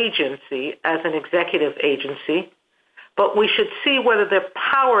qua agency as an executive agency, but we should see whether the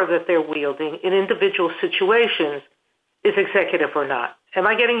power that they're wielding in individual situations is executive or not. Am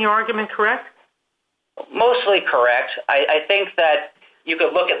I getting your argument correct? Mostly correct. I think that you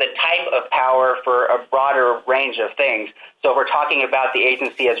could look at the type of power for a broader range of things. So if we're talking about the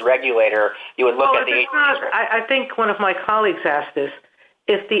agency as regulator, you would look at the agency. I think one of my colleagues asked this.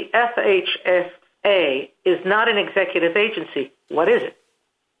 If the FHFA is not an executive agency, what is it?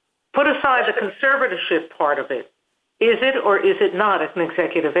 Put aside the conservatorship part of it. Is it or is it not an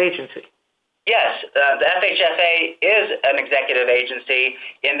executive agency? Yes, the FHFA is an executive agency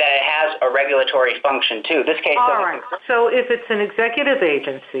in that it has a regulatory function, too. This case All right. So if it's an executive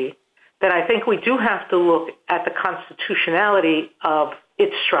agency, then I think we do have to look at the constitutionality of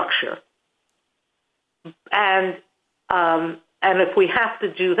its structure. And if we have to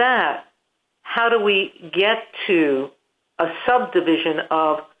do that, how do we get to a subdivision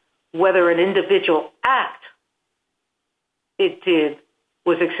of whether an individual act it did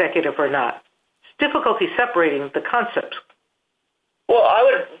was executive or not? Difficulty separating the concepts. Well, I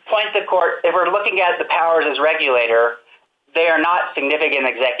would point the court, if we're looking at the powers as regulator, they are not significant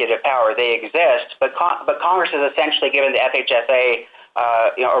executive power. They exist, but Congress has essentially given the FHFA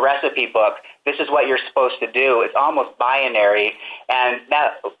a recipe book. This is what you're supposed to do. It's almost binary, and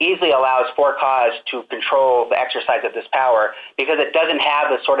that easily allows for cause to control the exercise of this power because it doesn't have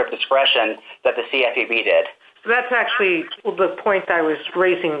the sort of discretion that the CFPB did. That's actually the point I was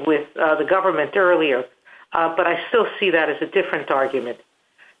raising with the government earlier, but I still see that as a different argument.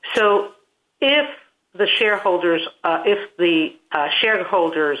 So if the shareholders have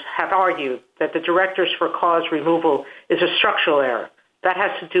argued that the directors for cause removal is a structural error, that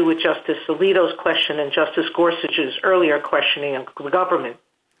has to do with Justice Alito's question and Justice Gorsuch's earlier questioning of the government.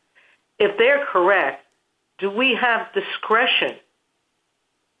 If they're correct, do we have discretion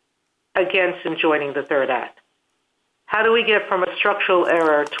against enjoining the Third Act? How do we get from a structural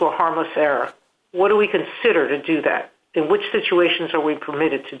error to a harmless error? What do we consider to do that? In which situations are we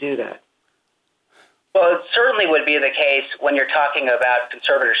permitted to do that? Well, it certainly would be the case when you're talking about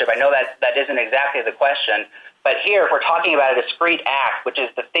conservatorship. I know that isn't exactly the question, but here if we're talking about a discrete act, which is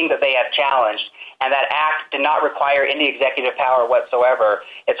the thing that they have challenged, and that act did not require any executive power whatsoever,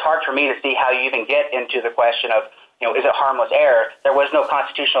 it's hard for me to see how you even get into the question of, is it harmless error? There was no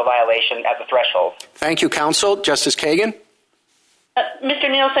constitutional violation at the threshold. Thank you, counsel. Justice Kagan? Mr.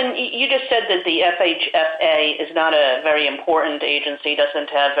 Nielsen, you just said that the FHFA is not a very important agency, doesn't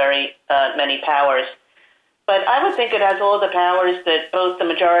have very many powers. But I would think it has all the powers that both the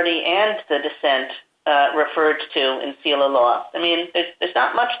majority and the dissent referred to in Selah law. I mean, there's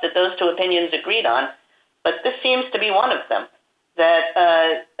not much that those two opinions agreed on, but this seems to be one of them.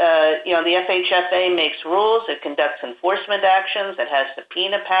 That, the FHFA makes rules, it conducts enforcement actions, it has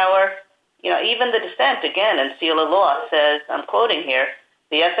subpoena power. Even the dissent, again, in Selah law says, I'm quoting here,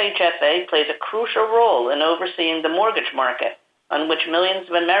 the FHFA plays a crucial role in overseeing the mortgage market on which millions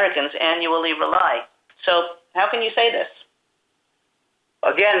of Americans annually rely. So how can you say this?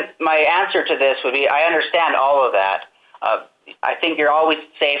 Again, my answer to this would be I understand all of that. I think you're always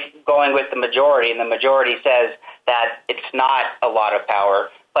safe going with the majority, and the majority says that it's not a lot of power.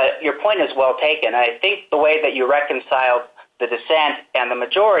 But your point is well taken. I think the way that you reconcile the dissent and the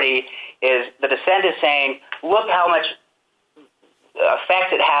majority is the dissent is saying, look how much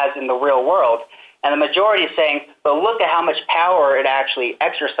effect it has in the real world. And the majority is saying, but look at how much power it actually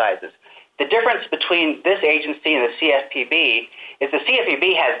exercises. The difference between this agency and the CFPB is the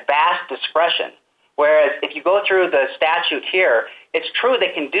CFPB has vast discretion, whereas if you go through the statute here, it's true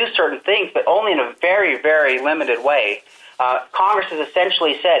they can do certain things, but only in a very, very limited way. Congress has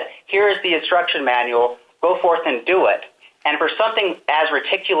essentially said, here is the instruction manual, go forth and do it. And for something as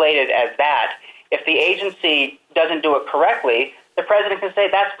reticulated as that, if the agency doesn't do it correctly, the president can say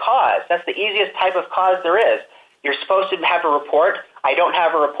that's cause. That's the easiest type of cause there is. You're supposed to have a report. I don't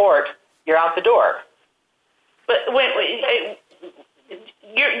have a report. You're out the door. But wait,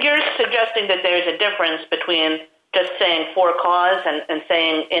 you're suggesting that there's a difference between just saying for cause and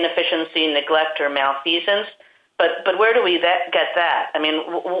saying inefficiency, neglect, or malfeasance. But where do we get that? I mean,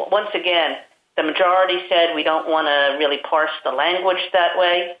 once again, the majority said we don't want to really parse the language that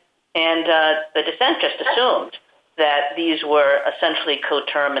way, and the dissent just assumed that these were essentially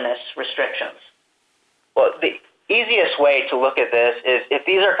coterminous restrictions. Well, the easiest way to look at this is if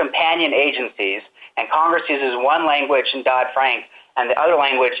these are companion agencies and Congress uses one language in Dodd-Frank and the other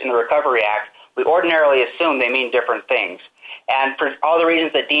language in the Recovery Act, we ordinarily assume they mean different things. And for all the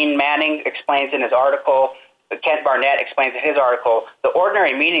reasons that Dean Manning explains in his article, Kent Barnett explains in his article, the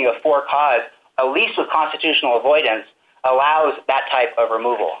ordinary meaning of for cause, at least with constitutional avoidance, allows that type of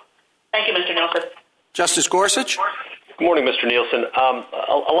removal. Thank you, Mr. Nielsen. Justice Gorsuch? Good morning, Mr. Nielsen.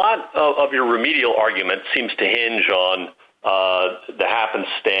 A lot of your remedial argument seems to hinge on the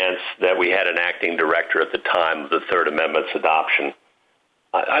happenstance that we had an acting director at the time of the Third Amendment's adoption.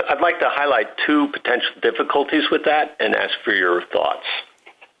 I'd like to highlight two potential difficulties with that and ask for your thoughts.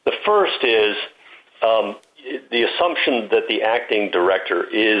 The first is the assumption that the acting director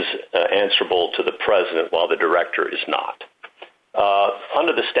is answerable to the president while the director is not.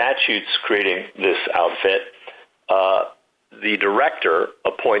 Under the statutes creating this outfit, the director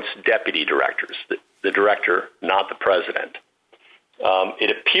appoints deputy directors, the director, not the president. It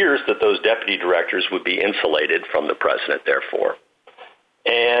appears that those deputy directors would be insulated from the president, therefore.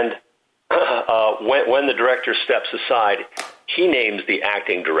 And when the director steps aside, he names the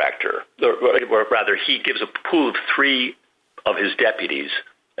acting director, or rather, he gives a pool of three of his deputies,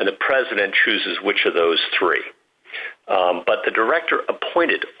 and the president chooses which of those three. But the director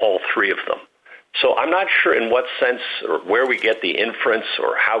appointed all three of them. So I'm not sure in what sense or where we get the inference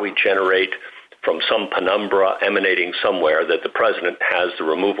or how we generate from some penumbra emanating somewhere that the president has the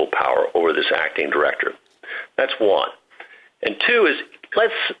removal power over this acting director. That's one. And two is,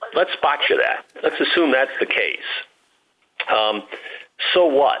 let's botcha that. Let's assume that's the case. So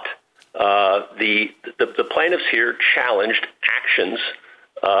what? The plaintiffs here challenged actions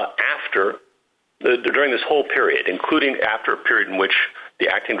during this whole period, including after a period in which the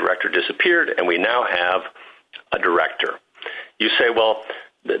acting director disappeared, and we now have a director. You say, well,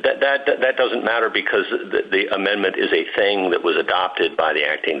 that doesn't matter because the amendment is a thing that was adopted by the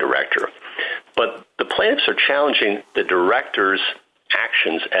acting director. But the plaintiffs are challenging the director's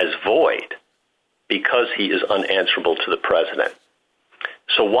actions as void because he is unanswerable to the president.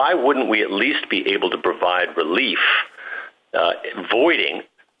 So why wouldn't we at least be able to provide relief voiding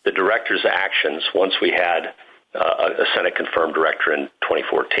the director's actions once we had a Senate-confirmed director in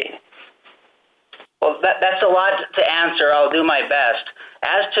 2014? Well, that's a lot to answer. I'll do my best.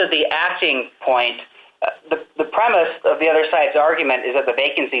 As to the acting point, the premise of the other side's argument is that the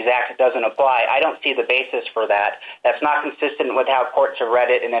Vacancies Act doesn't apply. I don't see the basis for that. That's not consistent with how courts have read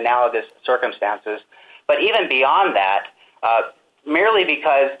it in analogous circumstances. But even beyond that, merely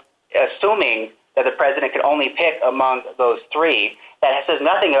because assuming that the president can only pick among those three, that says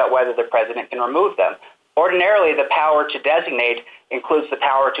nothing about whether the president can remove them. Ordinarily, the power to designate includes the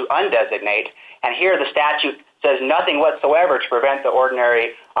power to undesignate, and here the statute says nothing whatsoever to prevent the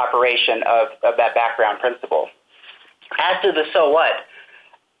ordinary operation of that background principle. As to the so what,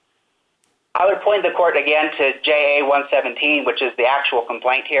 I would point the court again to JA 117, which is the actual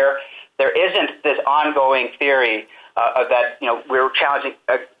complaint here. There isn't this ongoing theory of that, we were challenging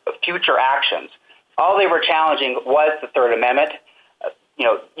future actions. All they were challenging was the Third Amendment.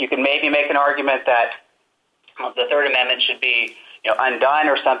 You can maybe make an argument that the Third Amendment should be undone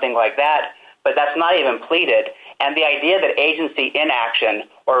or something like that, but that's not even pleaded. And the idea that agency inaction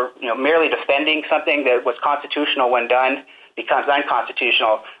or merely defending something that was constitutional when done becomes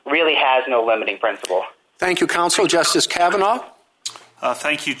unconstitutional really has no limiting principle. Thank you, counsel. Justice Kavanaugh?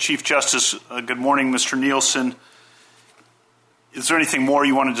 Thank you, Chief Justice. Good morning, Mr. Nielsen. Is there anything more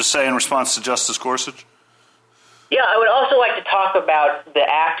you wanted to say in response to Justice Gorsuch? Yeah, I would also like to talk about the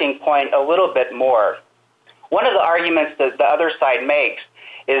acting point a little bit more. One of the arguments that the other side makes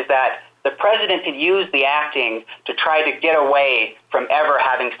is that the president could use the acting to try to get away from ever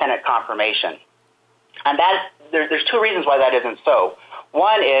having Senate confirmation. And there's two reasons why that isn't so.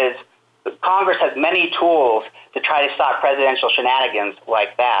 One is Congress has many tools to try to stop presidential shenanigans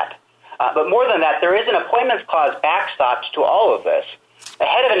like that. But more than that, there is an appointments clause backstop to all of this. The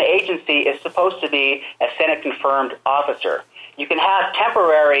head of an agency is supposed to be a Senate-confirmed officer. You can have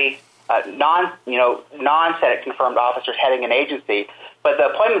temporary non-Senate confirmed officers heading an agency, but the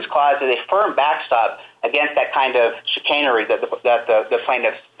appointments clause is a firm backstop against that kind of chicanery that the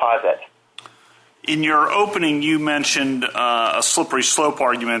plaintiffs posit. In your opening, you mentioned a slippery slope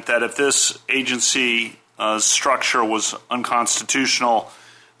argument that if this agency structure was unconstitutional,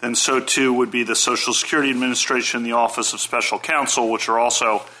 then so too would be the Social Security Administration, the Office of Special Counsel, which are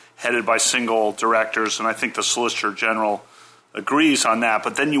also headed by single directors, and I think the Solicitor General agrees on that.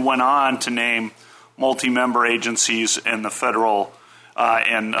 But then you went on to name multi-member agencies in the federal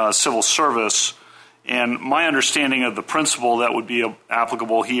and civil service. And my understanding of the principle that would be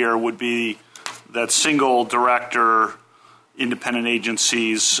applicable here would be that single director independent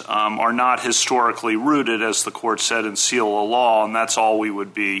agencies are not historically rooted, as the court said in Seal of Law, and that's all we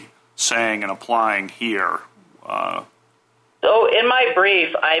would be saying and applying here. So in my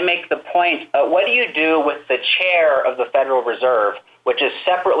brief, I make the point, what do you do with the chair of the Federal Reserve, which is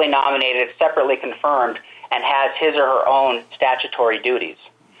separately nominated, separately confirmed, and has his or her own statutory duties?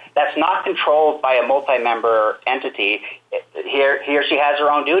 That's not controlled by a multi-member entity. He or she has her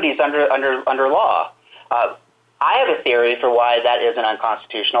own duties under law. I have a theory for why that isn't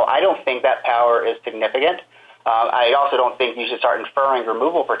unconstitutional. I don't think that power is significant. I also don't think you should start inferring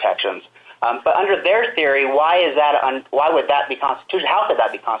removal protections. But under their theory, why would that be constitutional? How could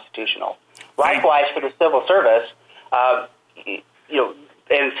that be constitutional? Likewise, for the civil service, in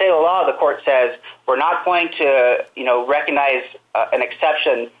Seal of Law, the court says we're not going to, recognize an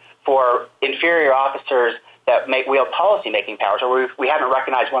exception for inferior officers that wield policy-making powers, or we haven't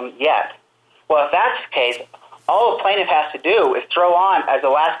recognized one yet. Well, if that's the case, all a plaintiff has to do is throw on, as a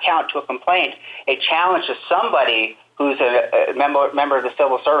last count to a complaint, a challenge to somebody who's a member of the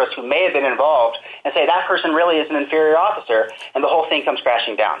civil service who may have been involved, and say that person really is an inferior officer, and the whole thing comes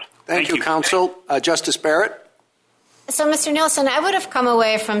crashing down. Thank you, counsel. Justice Barrett? So, Mr. Nielsen, I would have come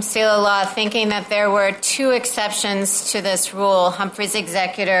away from Seal of Law thinking that there were two exceptions to this rule, Humphrey's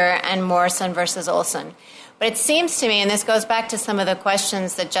executor and Morrison versus Olson. But it seems to me, and this goes back to some of the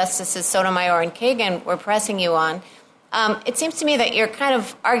questions that Justices Sotomayor and Kagan were pressing you on, it seems to me that you're kind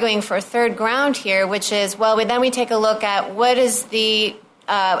of arguing for a third ground here, which is, then we take a look at what is the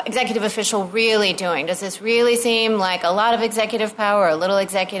executive official really doing? Does this really seem like a lot of executive power, a little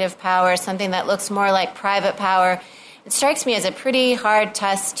executive power, something that looks more like private power? It strikes me as a pretty hard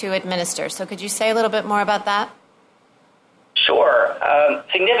test to administer. So could you say a little bit more about that? Sure.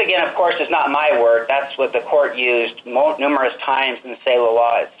 Significant, of course, is not my word. That's what the court used numerous times in Seal of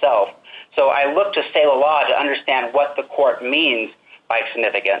Law itself. So I look to Seal of Law to understand what the court means by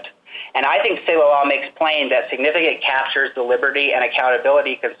significant. And I think Seal of Law makes plain that significant captures the liberty and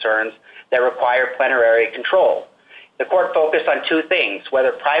accountability concerns that require plenary control. The court focused on two things,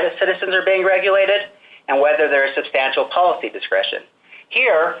 whether private citizens are being regulated and whether there is substantial policy discretion.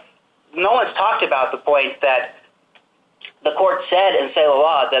 Here, no one's talked about the point that the court said in Seal of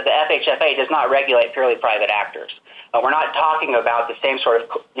Law that the FHFA does not regulate purely private actors. We're not talking about the same sort of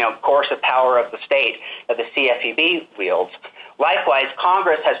coercive power of the state that the CFPB wields. Likewise,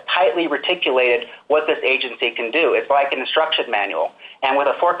 Congress has tightly reticulated what this agency can do. It's like an instruction manual. And with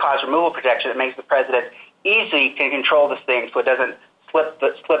a for-cause removal protection, it makes the president easily can control this thing so it doesn't slip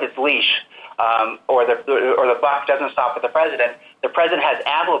its leash, or the buck doesn't stop with the president. The president has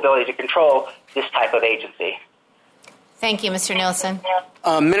ample ability to control this type of agency. Thank you, Mr. Nielsen.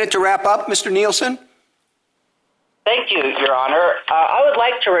 A minute to wrap up, Mr. Nielsen. Thank you, Your Honor. I would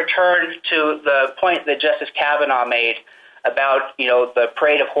like to return to the point that Justice Kavanaugh made about, the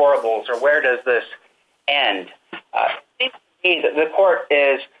parade of horribles, or where does this end? It seems that the court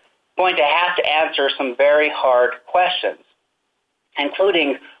is going to have to answer some very hard questions,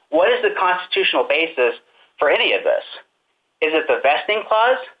 including what is the constitutional basis for any of this? Is it the vesting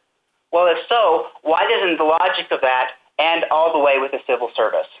clause? Well, if so, why doesn't the logic of that end all the way with the civil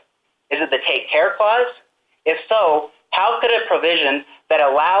service? Is it the take care clause? If so, how could a provision that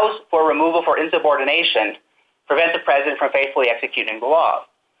allows for removal for insubordination prevent the president from faithfully executing the law?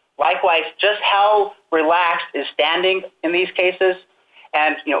 Likewise, just how relaxed is standing in these cases?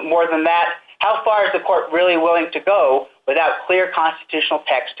 And, more than that, how far is the court really willing to go without clear constitutional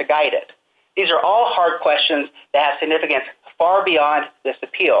text to guide it? These are all hard questions that have significance far beyond this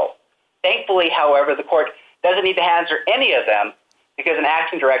appeal. Thankfully, however, the court doesn't need to answer any of them because an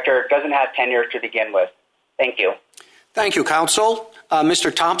acting director doesn't have tenure to begin with. Thank you. Thank you, counsel.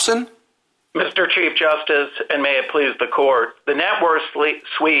 Mr. Thompson? Mr. Chief Justice, and may it please the court, the net worth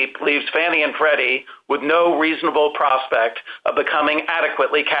sweep leaves Fannie and Freddie with no reasonable prospect of becoming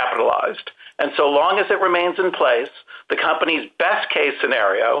adequately capitalized. And so long as it remains in place, the company's best case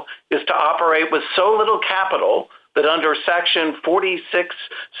scenario is to operate with so little capital that under Section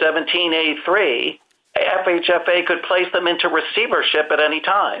 4617A3, FHFA could place them into receivership at any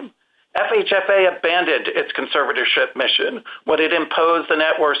time. FHFA abandoned its conservatorship mission when it imposed the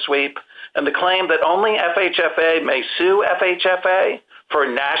net worth sweep, and the claim that only FHFA may sue FHFA for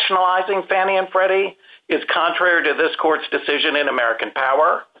nationalizing Fannie and Freddie is contrary to this court's decision in American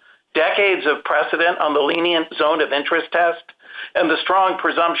Power, decades of precedent on the lenient zone of interest test, and the strong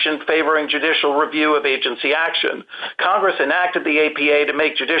presumption favoring judicial review of agency action. Congress enacted the APA to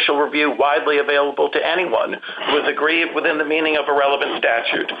make judicial review widely available to anyone who is aggrieved within the meaning of a relevant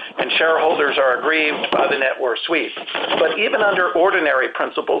statute, and shareholders are aggrieved by the net worth sweep. But even under ordinary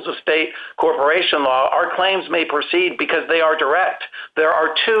principles of state corporation law, our claims may proceed because they are direct. There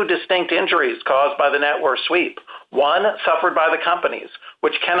are two distinct injuries caused by the net worth sweep. One, suffered by the companies,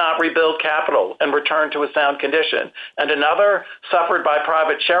 which cannot rebuild capital and return to a sound condition, and another, suffered by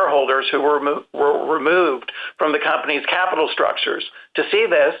private shareholders who were removed from the company's capital structures. To see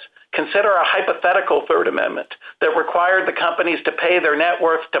this, consider a hypothetical Third Amendment that required the companies to pay their net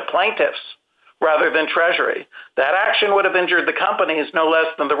worth to plaintiffs rather than Treasury. That action would have injured the companies no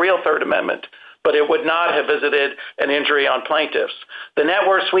less than the real Third Amendment, but it would not have visited an injury on plaintiffs. The net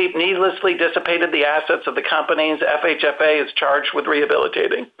worth sweep needlessly dissipated the assets of the companies FHFA is charged with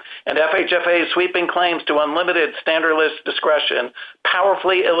rehabilitating, and FHFA's sweeping claims to unlimited standardless discretion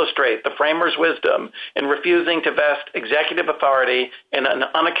powerfully illustrate the framers' wisdom in refusing to vest executive authority in an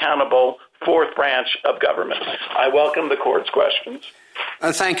unaccountable fourth branch of government. I welcome the court's questions.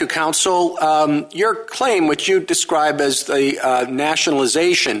 Thank you, counsel. Your claim, which you describe as the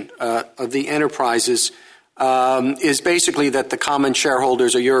nationalization of the enterprises, is basically that the common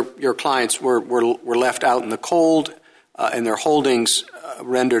shareholders or your clients were left out in the cold and their holdings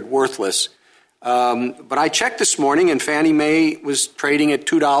rendered worthless. But I checked this morning, and Fannie Mae was trading at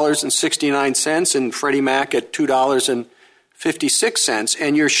 $2.69 and Freddie Mac at $2.56,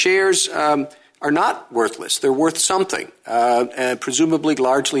 and your shares are not worthless. They're worth something, presumably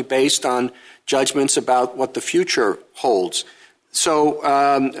largely based on judgments about what the future holds. So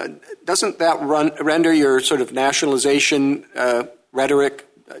doesn't that render your sort of nationalization rhetoric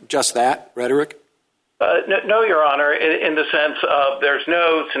just that, rhetoric? No, Your Honor, in the sense of there's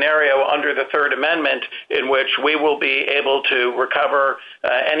no scenario under the Third Amendment in which we will be able to recover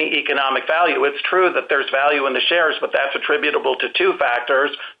any economic value. It's true that there's value in the shares, but that's attributable to two factors.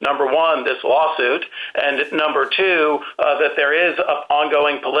 Number one, this lawsuit, and number two, that there is an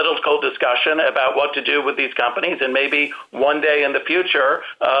ongoing political discussion about what to do with these companies, and maybe one day in the future,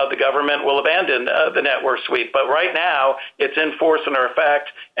 the government will abandon the net worth sweep. But right now, it's in force and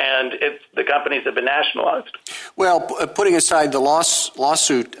effect, and the companies have been nationalized. Well, putting aside the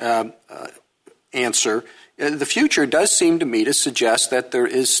lawsuit answer, the future does seem to me to suggest that there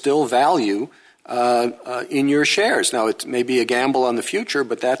is still value in your shares. Now, it may be a gamble on the future,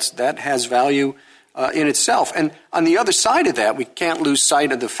 but that has value in itself. And on the other side of that, we can't lose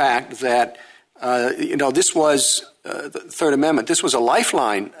sight of the fact that, this was the Third Amendment. This was a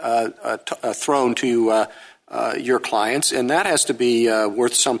lifeline thrown to your clients, and that has to be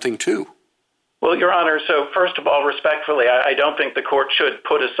worth something too. Well, Your Honor, so first of all, respectfully, I don't think the court should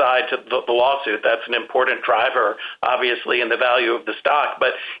put aside the lawsuit. That's an important driver, obviously, in the value of the stock.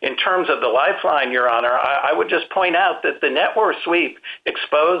 But in terms of the lifeline, Your Honor, I would just point out that the net worth sweep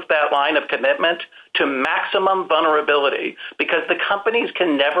exposed that line of commitment to maximum vulnerability because the companies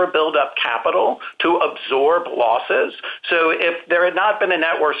can never build up capital to absorb losses. So if there had not been a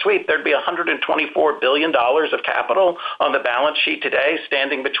net worth sweep, there'd be $124 billion of capital on the balance sheet today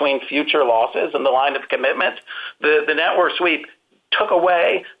standing between future losses and the line of commitment. The net worth sweep took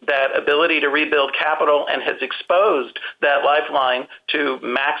away that ability to rebuild capital and has exposed that lifeline to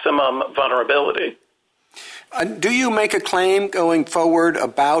maximum vulnerability. Do you make a claim going forward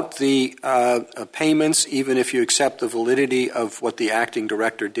about the payments, even if you accept the validity of what the acting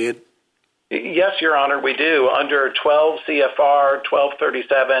director did? Yes, Your Honor, we do. Under 12 CFR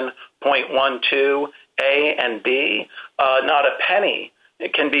 1237.12 A and B, not a penny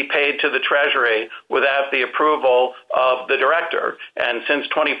it can be paid to the Treasury without the approval of the director. And since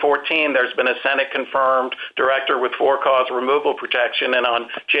 2014, there's been a Senate-confirmed director with for-cause removal protection. And on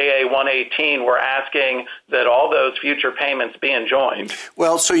JA 118, we're asking that all those future payments be enjoined.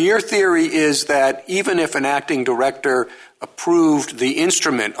 Well, so your theory is that even if an acting director approved the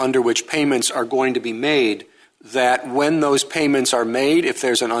instrument under which payments are going to be made, that when those payments are made, if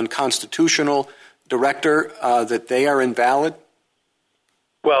there's an unconstitutional director, that they are invalid?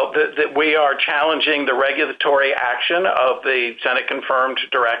 Well, we are challenging the regulatory action of the Senate-confirmed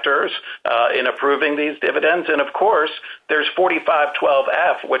directors in approving these dividends. And, of course, there's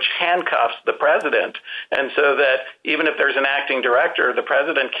 4512F, which handcuffs the president. And so that even if there's an acting director, the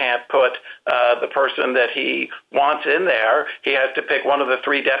president can't put the person that he wants in there. He has to pick one of the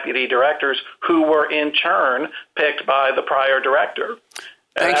three deputy directors who were, in turn, picked by the prior director.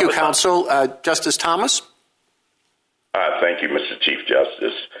 Thank you, counsel. Justice Thomas? Thank you, Mr. Chief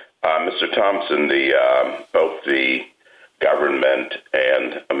Justice. Mr. Thompson, both the government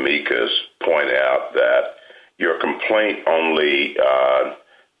and amicus point out that your complaint only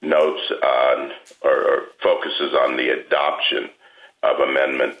notes on or focuses on the adoption of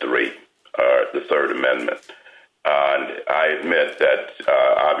Amendment 3, the Third Amendment. And I admit that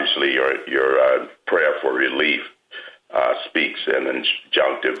obviously your prayer for relief speaks in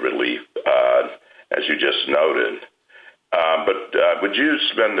injunctive relief, as you just noted. But would you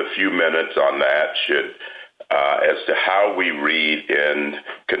spend a few minutes on that, as to how we read in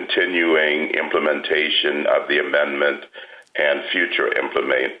continuing implementation of the amendment and future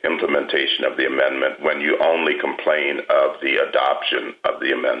implementation of the amendment when you only complain of the adoption of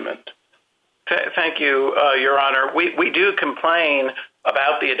the amendment? Thank you, Your Honor. We do complain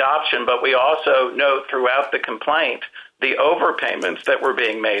about the adoption, but we also note throughout the complaint the overpayments that were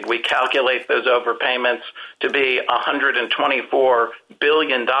being made. We calculate those overpayments to be $124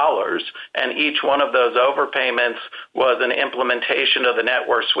 billion, and each one of those overpayments was an implementation of the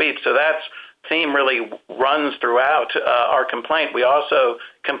network sweep. So that theme really runs throughout our complaint. We also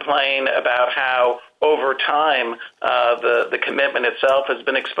complain about how over time the commitment itself has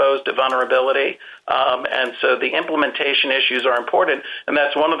been exposed to vulnerability. And so the implementation issues are important, and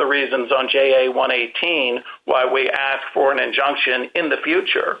that's one of the reasons on JA 118 why we ask for an injunction in the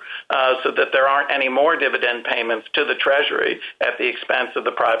future so that there aren't any more dividend payments to the Treasury at the expense of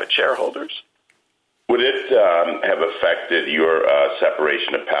the private shareholders. Would it have affected your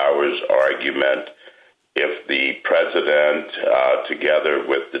separation of powers argument if the president, together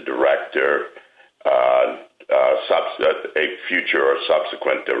with the director, a future or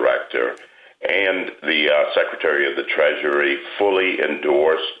subsequent director, and the Secretary of the Treasury fully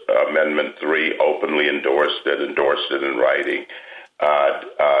endorsed Amendment 3, openly endorsed it in writing?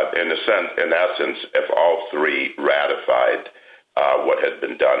 In essence, if all three ratified what had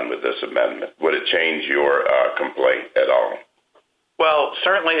been done with this amendment, would it change your complaint at all? Well,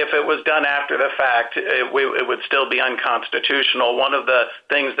 certainly if it was done after the fact, it would still be unconstitutional. One of the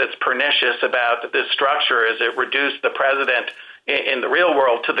things that's pernicious about this structure is it reduced the president in the real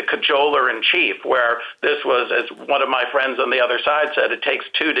world to the cajoler-in-chief, where this was, as one of my friends on the other side said, it takes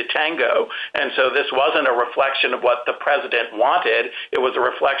two to tango. And so this wasn't a reflection of what the president wanted. It was a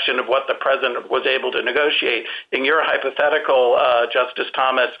reflection of what the president was able to negotiate. In your hypothetical, Justice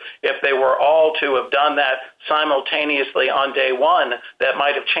Thomas, if they were all to have done that simultaneously on day one, that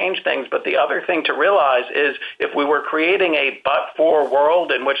might have changed things. But the other thing to realize is if we were creating a but-for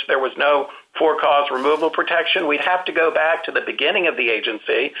world in which there was no for-cause removal protection, we'd have to go back to the beginning of the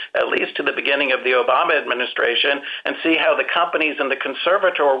agency, at least to the beginning of the Obama administration, and see how the companies and the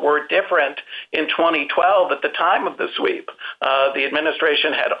conservator were different in 2012 at the time of the sweep. The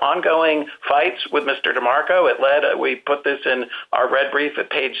administration had ongoing fights with Mr. DeMarco. It led, we put this in our red brief at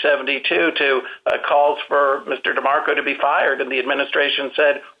page 72, to calls for Mr. DeMarco to be fired, and the administration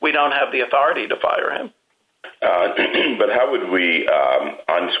said, we don't have the authority to fire him. But how would we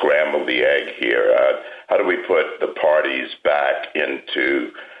unscramble the egg here? How do we put the parties back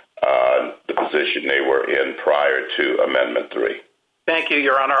into the position they were in prior to Amendment 3? Thank you,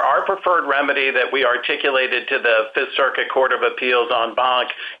 Your Honor. Our preferred remedy that we articulated to the Fifth Circuit Court of Appeals en banc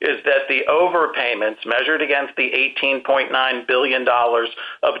is that the overpayments measured against the $18.9 billion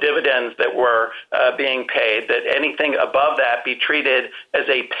of dividends that were being paid, that anything above that be treated as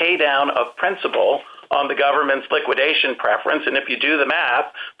a pay down of principal on the government's liquidation preference. And if you do the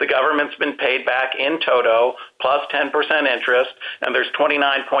math, the government's been paid back in toto plus 10% interest, and there's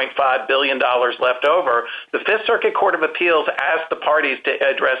 $29.5 billion left over. The Fifth Circuit Court of Appeals asked the parties to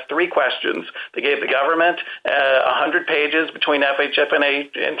address three questions. They gave the government 100 pages between FHFA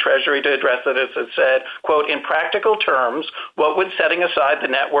and Treasury to address it. As it said, quote, in practical terms, what would setting aside the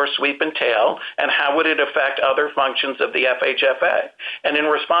net worth sweep entail, and how would it affect other functions of the FHFA? And in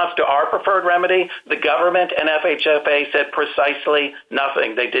response to our preferred remedy, the government and FHFA said precisely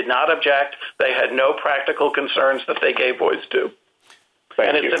nothing. They did not object. They had no practical concerns that they gave voice to.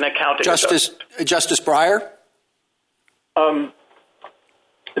 Thank you. It's an accounting Justice Breyer? You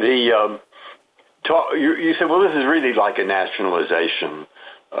said, well, this is really like a nationalization,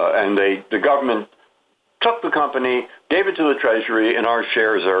 and the government took the company, gave it to the Treasury, and our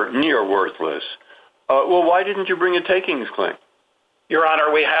shares are near worthless. Well, why didn't you bring a takings claim? Your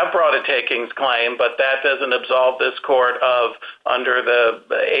Honor, we have brought a takings claim, but that doesn't absolve this court of, under the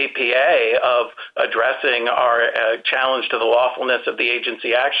APA, of addressing our challenge to the lawfulness of the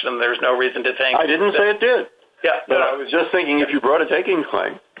agency action. There's no reason to think. I didn't say it did. Yeah, but I was just thinking if you brought a takings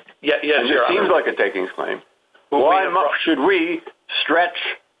claim. Yes, Your Honor. It seems like a takings claim. Why should we stretch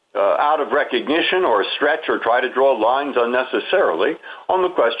out of recognition or stretch or try to draw lines unnecessarily on the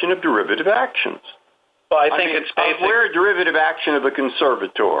question of derivative actions? Well, I think it's basic. We're a derivative action of a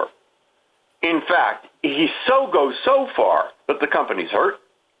conservator. In fact, he goes so far that the company's hurt,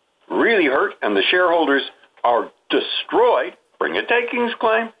 really hurt, and the shareholders are destroyed, bring a takings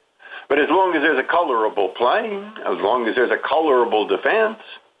claim. But as long as there's a colorable claim, as long as there's a colorable defense,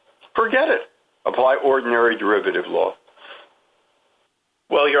 forget it. Apply ordinary derivative law.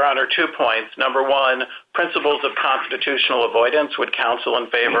 Well, Your Honor, 2 points. Number one, principles of constitutional avoidance would counsel in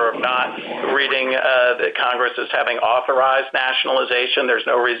favor of not reading the Congress as having authorized nationalization. There's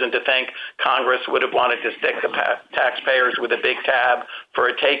no reason to think Congress would have wanted to stick the taxpayers with a big tab for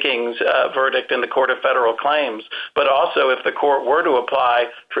a takings verdict in the Court of Federal Claims. But also, if the court were to apply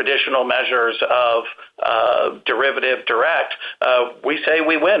traditional measures of derivative direct, we say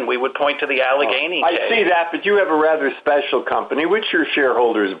we win. We would point to the Allegheny case. I see that, but you have a rather special company, which your shareholders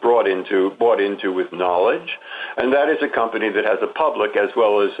bought into with knowledge, and that is a company that has a public as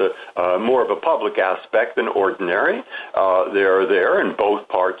well as more of a public aspect than ordinary. They are there, and both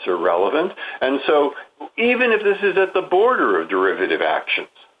parts are relevant. And so even if this is at the border of derivative actions,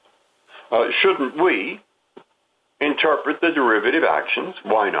 shouldn't we interpret the derivative actions,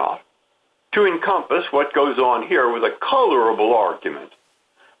 why not, to encompass what goes on here with a colorable argument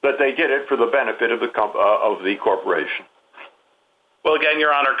that they did it for the benefit of the corporation? Well, again,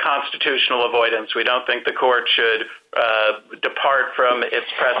 Your Honor, constitutional avoidance. We don't think the court should depart from its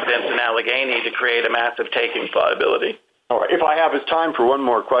precedents in Allegheny to create a massive takings liability. All right. If I have time for one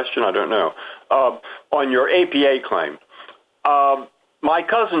more question, I don't know. On your APA claim, my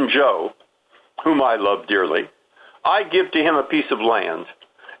cousin Joe, whom I love dearly, I give to him a piece of land,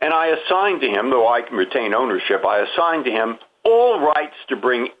 and I assign to him, though I can retain ownership, I assign to him all rights to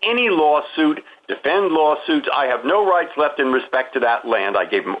bring any lawsuit, defend lawsuits. I have no rights left in respect to that land. I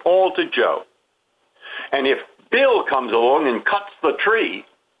gave them all to Joe. And if Bill comes along and cuts the tree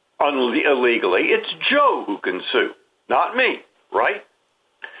illegally, it's Joe who can sue, not me, right?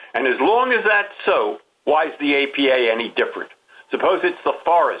 And as long as that's so, why is the APA any different? Suppose it's the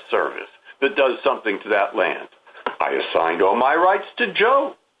Forest Service that does something to that land. I assigned all my rights to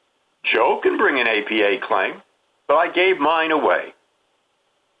Joe. Joe can bring an APA claim, but I gave mine away.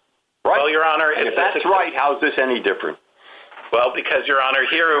 Right? Well, Your Honor, and if that's right, how's this any different? Well, because, Your Honor,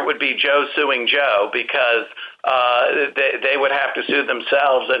 here it would be Joe suing Joe because they would have to sue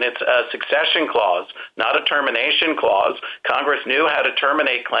themselves, and it's a succession clause, not a termination clause. Congress knew how to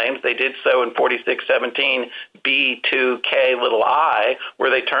terminate claims. They did so in 4617B2Ki, where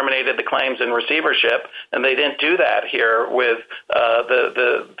they terminated the claims in receivership, and they didn't do that here with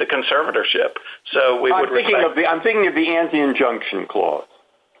the conservatorship. So we would I'm thinking of the anti-injunction clause,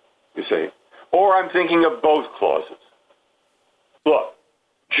 you see, or I'm thinking of both clauses. Look,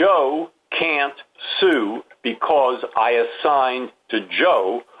 Joe can't sue because I assigned to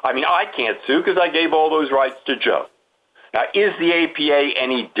Joe. I mean, I can't sue because I gave all those rights to Joe. Now, is the APA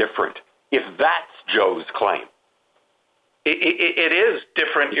any different if that's Joe's claim? It is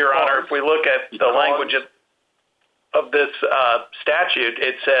different, Your Honor. If we look at the language of this statute,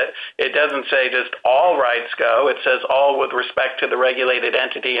 it doesn't say just all rights go. It says all with respect to the regulated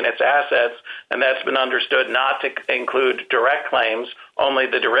entity and its assets, and that's been understood not to include direct claims, only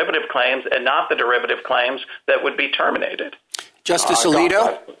the derivative claims, and not the derivative claims that would be terminated. Justice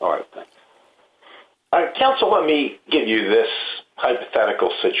Alito? All right, thanks. Counsel, let me give you this hypothetical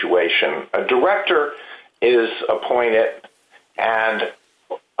situation. A director is appointed, and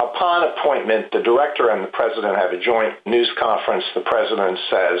upon appointment, the director and the president have a joint news conference. The president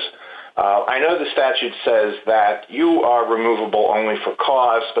says, I know the statute says that you are removable only for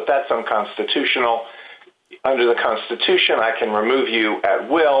cause, but that's unconstitutional. Under the Constitution, I can remove you at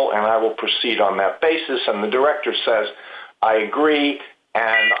will, and I will proceed on that basis. And the director says, I agree,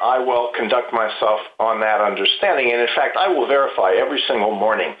 and I will conduct myself on that understanding. And, in fact, I will verify every single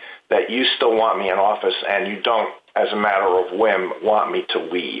morning that you still want me in office and you don't, as a matter of whim, want me to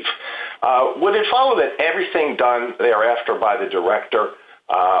leave. Would it follow that everything done thereafter by the director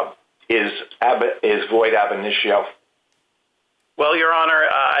is void ab initio? Well, Your Honor,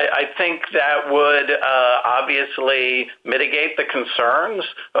 I think that would obviously mitigate the concerns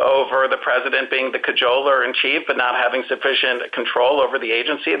over the president being the cajoler in chief and not having sufficient control over the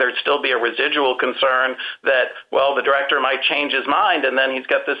agency. There'd still be a residual concern that, well, the director might change his mind and then he's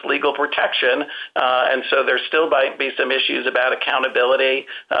got this legal protection. And so there still might be some issues about accountability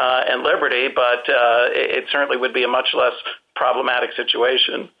and liberty, but it certainly would be a much less problematic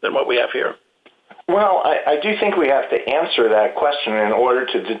situation than what we have here. Well, I do think we have to answer that question in order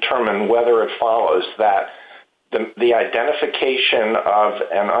to determine whether it follows that the identification of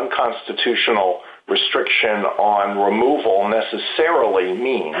an unconstitutional restriction on removal necessarily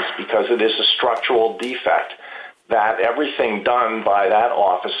means, because it is a structural defect, that everything done by that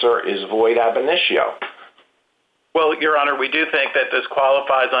officer is void ab initio? Well, Your Honor, we do think that this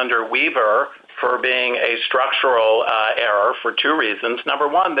qualifies under Weaver for being a structural error for two reasons. Number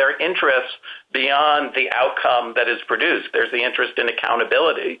one, there are interests beyond the outcome that is produced. There's the interest in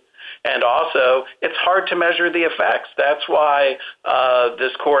accountability. And also, it's hard to measure the effects. That's why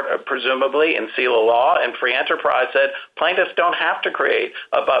this court, presumably in Sela Law and Free Enterprise, said plaintiffs don't have to create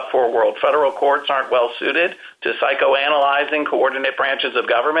a but-for world. Federal courts aren't well-suited to psychoanalyzing coordinate branches of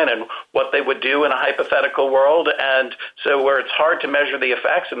government and what they would do in a hypothetical world. And so where it's hard to measure the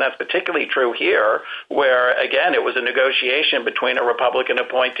effects, and that's particularly true here, where, again, it was a negotiation between a Republican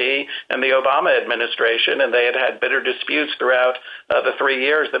appointee and the Obama administration, and they had bitter disputes throughout the 3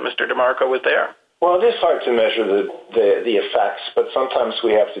 years that Mr. DeMarco was there. Well, it is hard to measure the effects, but sometimes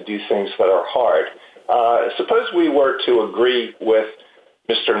we have to do things that are hard. Suppose we were to agree with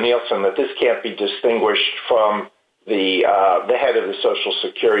Mr. Nielsen that this can't be distinguished from the head of the Social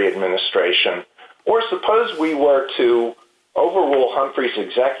Security Administration, or suppose we were to overrule Humphrey's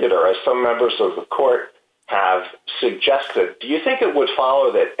executor, as some members of the court have suggested. Do you think it would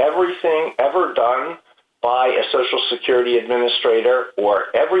follow that everything ever done by a Social Security administrator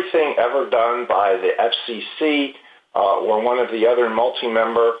or everything ever done by the FCC or one of the other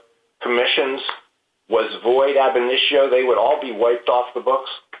multi-member commissions was void ab initio? They would all be wiped off the books?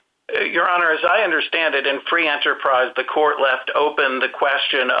 Your Honor, as I understand it, in Free Enterprise, the court left open the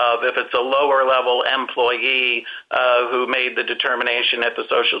question of if it's a lower-level employee who made the determination at the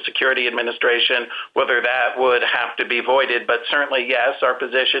Social Security Administration, whether that would have to be voided. But certainly, yes, our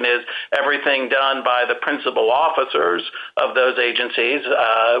position is everything done by the principal officers of those agencies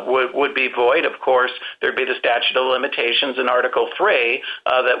would be void. Of course, there'd be the statute of limitations in Article 3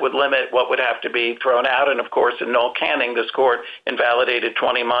 that would limit what would have to be thrown out. And, of course, in Noel Canning, this court invalidated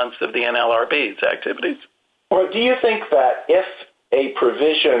 20 months of the NLRB's activities. Well, do you think that if a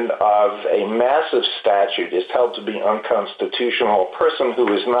provision of a massive statute is held to be unconstitutional, a person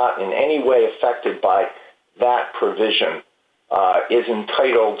who is not in any way affected by that provision is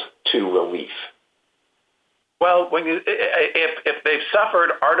entitled to relief? Well, if they've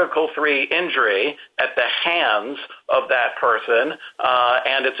suffered Article 3 injury at the hands of that person,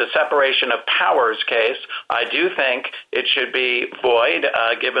 and it's a separation of powers case, I do think it should be void,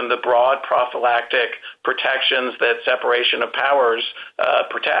 given the broad prophylactic protections that separation of powers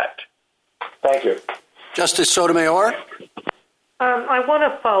protect. Thank you. Justice Sotomayor? I want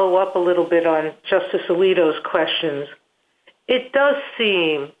to follow up a little bit on Justice Alito's questions. It does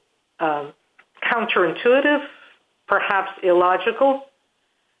seem counterintuitive, perhaps illogical,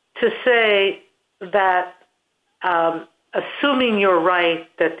 to say that assuming you're right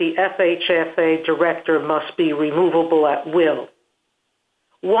that the FHFA director must be removable at will,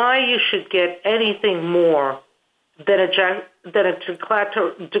 why you should get anything more than a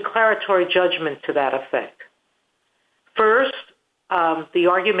declaratory judgment to that effect. First, the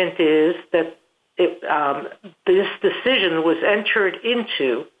argument is that this decision was entered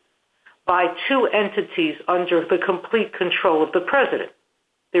into by two entities under the complete control of the president.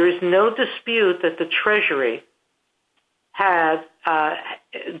 There is no dispute that the Treasury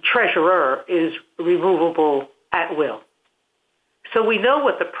treasurer is removable at will. So we know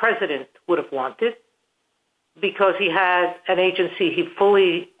what the president would have wanted because he had an agency he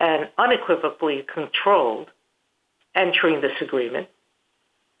fully and unequivocally controlled entering this agreement.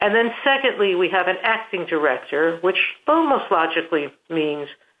 And then secondly, we have an acting director, which almost logically means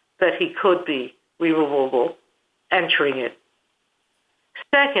that he could be removable entering it.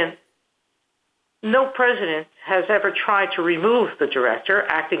 Second, no president has ever tried to remove the director,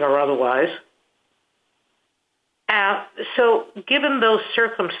 acting or otherwise. So given those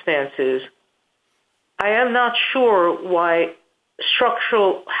circumstances, I am not sure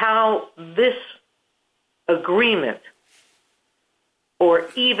how this agreement or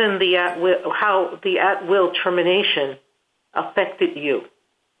even how the at-will termination affected you.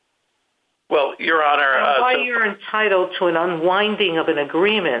 Well, Your Honor... why you're entitled to an unwinding of an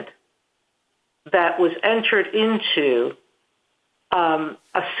agreement that was entered into,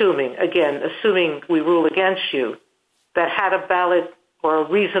 assuming we rule against you, that had a valid or a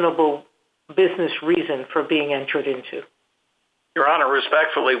reasonable business reason for being entered into. Your Honor,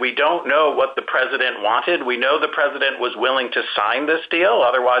 respectfully, we don't know what the president wanted. We know the president was willing to sign this deal.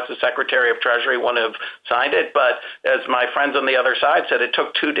 Otherwise, the Secretary of Treasury wouldn't have signed it. But as my friends on the other side said, it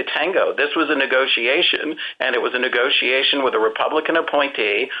took two to tango. This was a negotiation, and it was a negotiation with a Republican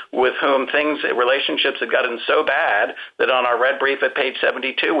appointee with whom relationships had gotten so bad that on our red brief at page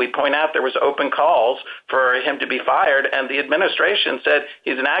 72, we point out there was open calls for him to be fired, and the administration said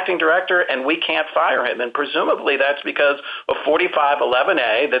he's an acting director and we can't fire him. And presumably that's because of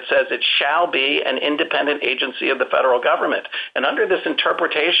 4511A that says it shall be an independent agency of the federal government. And under this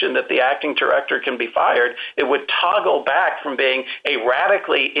interpretation that the acting director can be fired, it would toggle back from being a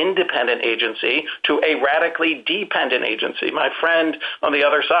radically independent agency to a radically dependent agency. My friend on the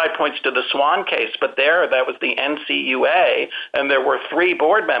other side points to the Swan case, but that was the NCUA, and there were 3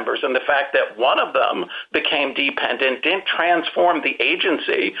 board members, and the fact that one of them became dependent didn't transform the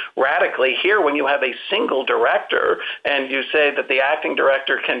agency radically. Here, when you have a single director and you say that the acting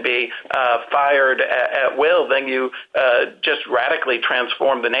director can be fired at will, then you just radically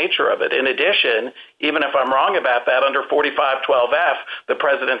transform the nature of it. In addition, even if I'm wrong about that, under 4512F, the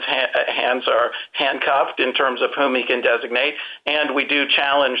president's hands are handcuffed in terms of whom he can designate, and we do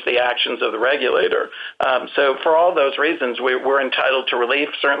challenge the actions of the regulator. So for all those reasons, we're entitled to relief.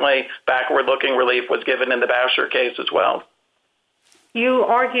 Certainly, backward-looking relief was given in the Bowsher case as well. You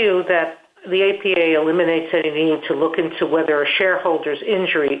argue that the APA eliminates any need to look into whether a shareholder's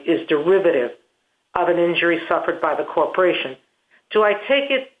injury is derivative of an injury suffered by the corporation. Do I take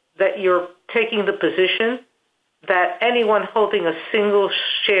it that you're taking the position that anyone holding a single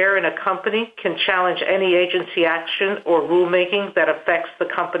share in a company can challenge any agency action or rulemaking that affects the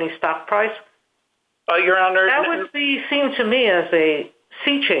company's stock price? Your Honor, that would seem to me as a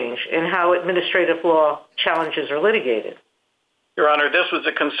sea change in how administrative law challenges are litigated. Your Honor, this was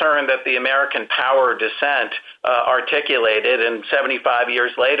a concern that the American Power dissent articulated, and 75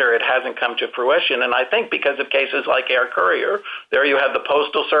 years later it hasn't come to fruition. And I think because of cases like Air Courier, there you have the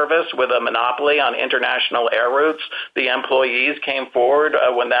Postal Service with a monopoly on international air routes. The employees came forward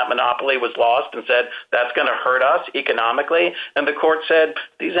when that monopoly was lost and said, that's going to hurt us economically. And the court said,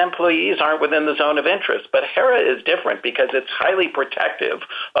 these employees aren't within the zone of interest. But HERA is different because it's highly protective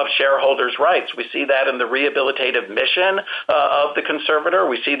of shareholders' rights. We see that in the rehabilitative mission of the conservator.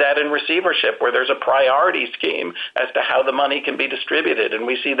 We see that in receivership, where there's a priority scheme as to how the money can be distributed. And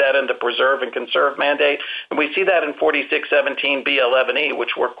we see that in the preserve and conserve mandate. And we see that in 4617B11E,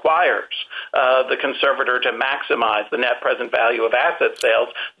 which requires the conservator to maximize the net present value of asset sales.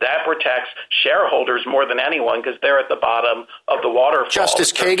 That protects shareholders more than anyone because they're at the bottom of the waterfall.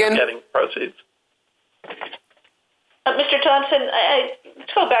 Justice Kagan? Getting proceeds. Mr. Thompson,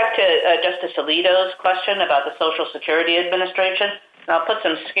 let's go back to Justice Alito's question about the Social Security Administration. And I'll put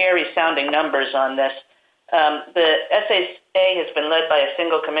some scary-sounding numbers on this. The SSA has been led by a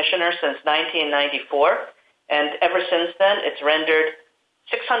single commissioner since 1994, and ever since then, it's rendered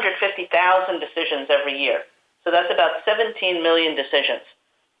 650,000 decisions every year. So that's about 17 million decisions.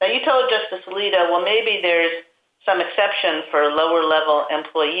 Now, you told Justice Alito, well, maybe there's some exception for lower-level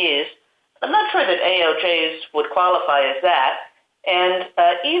employees. I'm not sure that AOJs would qualify as that. And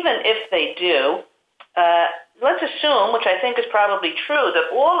even if they do, let's assume, which I think is probably true, that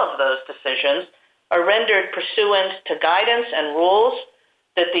all of those decisions are rendered pursuant to guidance and rules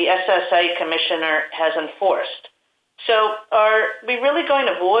that the SSA commissioner has enforced. So are we really going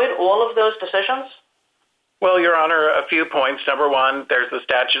to void all of those decisions? Well, Your Honor, a few points. Number one, there's the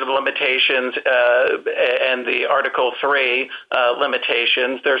statute of limitations and the Article 3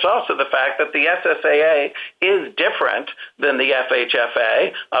 limitations. There's also the fact that the SSAA is different than the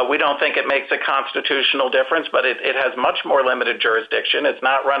FHFA. We don't think it makes a constitutional difference, but it has much more limited jurisdiction. It's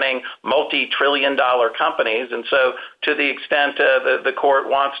not running multi-trillion-dollar companies. And so to the extent the court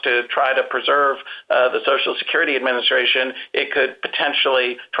wants to try to preserve the Social Security Administration, it could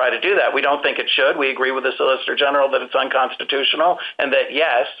potentially try to do that. We don't think it should. We agree with the Solicitor General that it's unconstitutional, and that,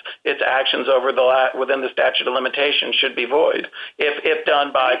 yes, its actions within the statute of limitations should be void if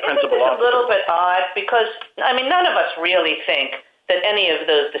done by principal officers. It's a little bit odd because, I mean, none of us really think that any of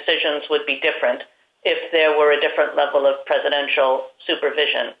those decisions would be different if there were a different level of presidential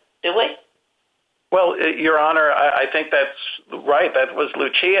supervision, do we? Well, Your Honor, I think that's right. That was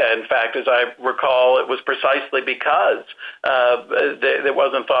Lucia. In fact, as I recall, it was precisely because there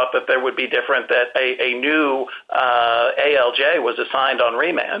wasn't thought that there would be different, that a new ALJ was assigned on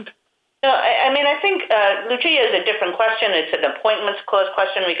remand. No, I mean, I think Lucia is a different question. It's an appointments clause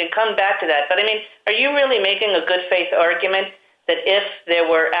question. We can come back to that. But I mean, are you really making a good faith argument that if there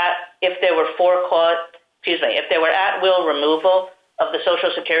were at will removal of the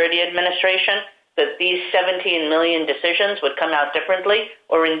Social Security Administration, that these 17 million decisions would come out differently,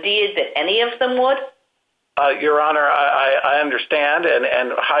 or indeed that any of them would? Your Honor, I understand,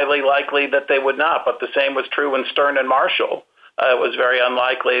 and highly likely that they would not, but the same was true in Stern and Marshall. It was very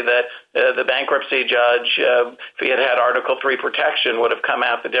unlikely that the bankruptcy judge, if he had had Article III protection, would have come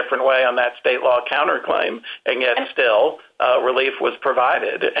out the different way on that state law counterclaim, and yet still relief was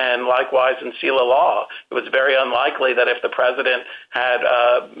provided. And likewise in SELA law, it was very unlikely that if the president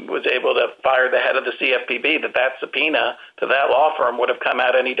was able to fire the head of the CFPB, that subpoena to that law firm would have come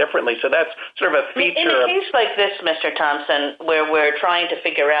out any differently. So that's sort of a feature. In a case like this, Mr. Thompson, where we're trying to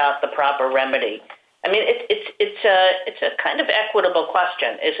figure out the proper remedy, I mean, it's a kind of equitable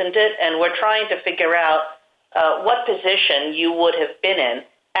question, isn't it? And we're trying to figure out what position you would have been in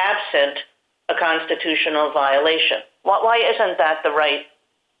absent a constitutional violation. Why isn't that the right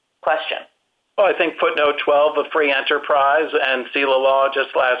question? Well, I think footnote 12 of Free Enterprise and SELA law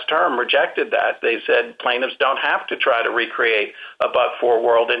just last term rejected that. They said plaintiffs don't have to try to recreate a but-for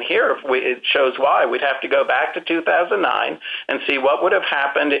world. And here it shows why. We'd have to go back to 2009 and see what would have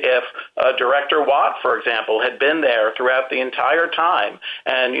happened if Director Watt, for example, had been there throughout the entire time.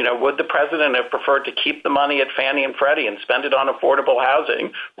 And, would the president have preferred to keep the money at Fannie and Freddie and spend it on affordable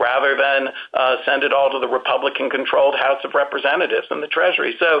housing rather than send it all to the Republican-controlled House of Representatives and the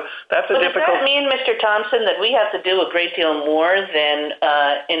Treasury? So that's a difficult... Does that mean, Mr. Thompson, that we have to do a great deal more than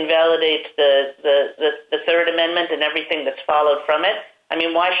invalidate the Third Amendment and everything that's followed from it? I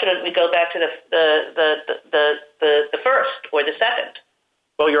mean, why shouldn't we go back to the first or the second?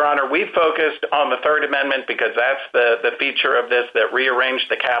 Well, Your Honor, we focused on the Third Amendment because that's the feature of this that rearranged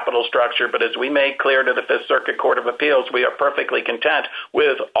the capital structure. But as we made clear to the Fifth Circuit Court of Appeals, we are perfectly content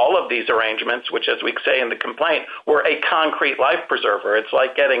with all of these arrangements, which, as we say in the complaint, were a concrete life preserver. It's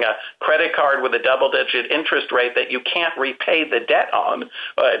like getting a credit card with a double-digit interest rate that you can't repay the debt on.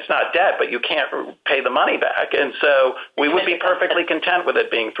 It's not debt, but you can't pay the money back. And so we would be perfectly content with it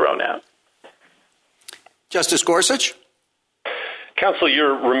being thrown out. Justice Gorsuch? Counsel,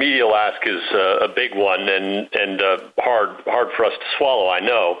 your remedial ask is a big one and hard for us to swallow, I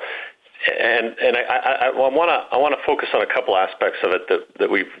know. And I want to focus on a couple aspects of it that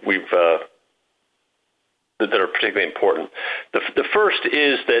that are particularly important. The first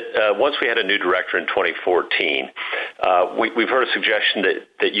is that once we had a new director in 2014, we've heard a suggestion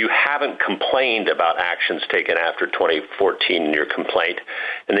that you haven't complained about actions taken after 2014 in your complaint,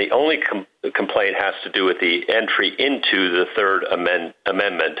 and the only complaint has to do with the entry into the Third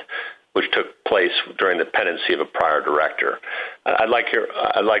Amendment, which took place during the pendency of a prior director. I'd like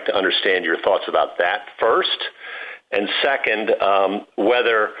to understand your thoughts about that first, and second,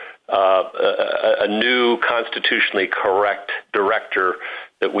 whether a new constitutionally correct director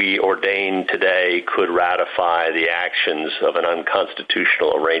that we ordain today could ratify the actions of an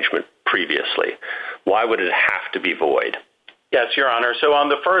unconstitutional arrangement previously. Why would it have to be void? Yes, Your Honor. So on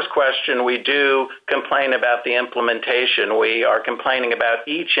the first question, we do complain about the implementation. We are complaining about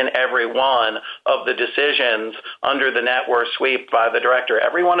each and every one of the decisions under the net worth sweep by the director.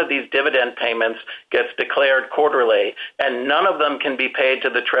 Every one of these dividend payments gets declared quarterly, and none of them can be paid to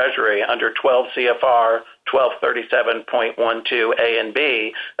the Treasury under 12 CFR 1237.12 A and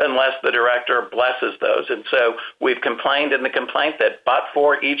B unless the director blesses those. And so we've complained in the complaint that but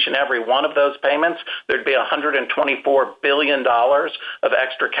for each and every one of those payments, there'd be $124 billion of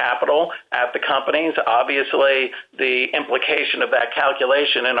extra capital at the companies. Obviously, the implication of that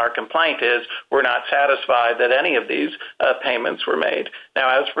calculation in our complaint is we're not satisfied that any of these payments were made.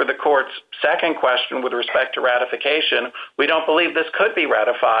 Now, as for the court's second question with respect to ratification, we don't believe this could be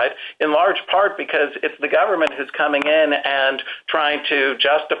ratified, in large part because it's the government who's coming in and trying to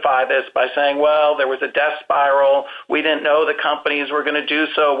justify this by saying, well, there was a death spiral. We didn't know the companies were going to do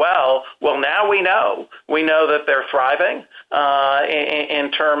so well. Well, now we know. We know that they're thriving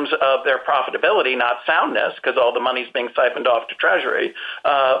in terms of their profitability, not soundness, because all the money's being siphoned off to Treasury.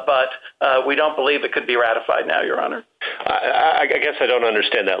 But we don't believe it could be ratified now, Your Honor. I guess I don't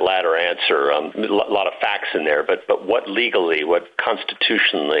understand that latter answer. A lot of facts in there, but what legally, what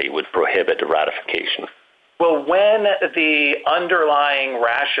constitutionally would prohibit a ratification? Well, when the underlying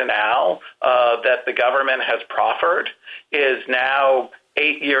rationale that the government has proffered is now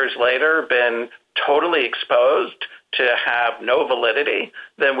 8 years later been totally exposed to have no validity,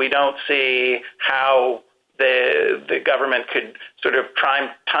 then we don't see how the government could sort of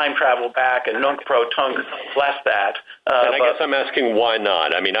time travel back and nunc pro tunc bless that. And I guess I'm asking why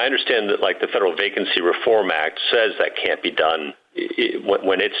not? I mean, I understand that like the Federal Vacancy Reform Act says that can't be done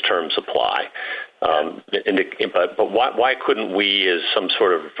when its terms apply. But why couldn't we, as some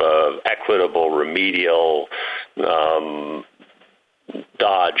sort of equitable, remedial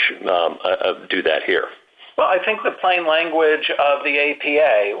dodge do that here? Well, I think the plain language of the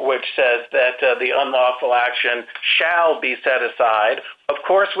APA, which says that the unlawful action shall be set aside, of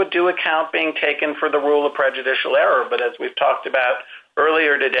course, with due account being taken for the rule of prejudicial error. But as we've talked about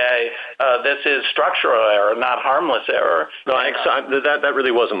earlier today, this is structural error, not harmless error. No, that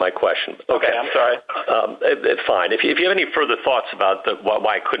really wasn't my question. Okay, I'm sorry. Fine. If you have any further thoughts about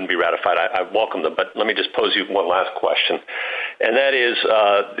why it couldn't be ratified, I welcome them. But let me just pose you one last question, and that is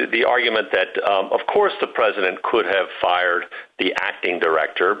the argument that, of course, the president could have fired the acting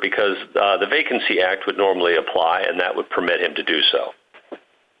director because the Vacancy Act would normally apply, and that would permit him to do so.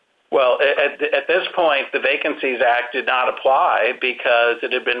 Well, at this point, the Vacancies Act did not apply because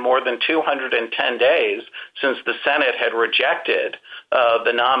it had been more than 210 days since the Senate had rejected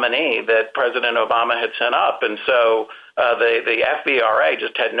the nominee that President Obama had sent up. And so the FVRA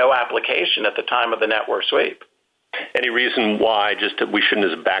just had no application at the time of the network sweep. Any reason why we shouldn't,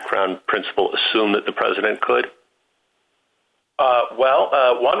 as a background principle, assume that the president could?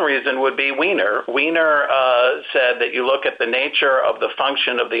 One reason would be Wiener. Wiener said that you look at the nature of the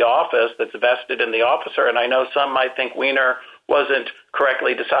function of the office that's vested in the officer, and I know some might think Wiener wasn't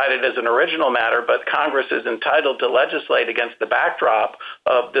correctly decided as an original matter, but Congress is entitled to legislate against the backdrop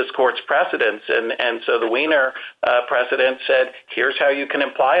of this court's precedents. And so the Wiener precedent said, here's how you can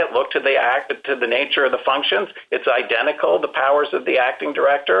apply it. Look to the act, to the nature of the functions. It's identical, the powers of the acting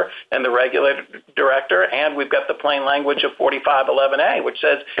director and the regulator director, and we've got the plain language of 4511A, which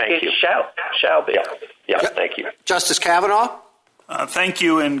says it shall be. Yeah, thank you. Justice Kavanaugh? Thank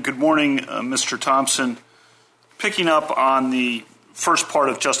you, and good morning, Mr. Thompson. Picking up on the first part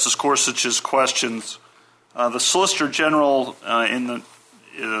of Justice Gorsuch's questions, the Solicitor General in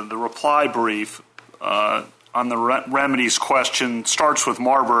the reply brief on the remedies question starts with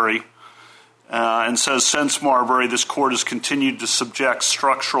Marbury and says, since Marbury, this court has continued to subject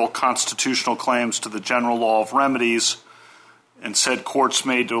structural constitutional claims to the general law of remedies, and said courts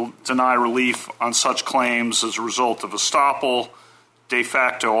may deny relief on such claims as a result of estoppel, de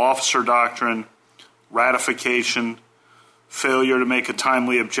facto officer doctrine, ratification, failure to make a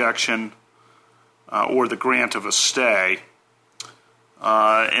timely objection, or the grant of a stay,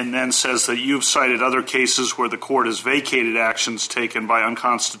 and then says that you've cited other cases where the court has vacated actions taken by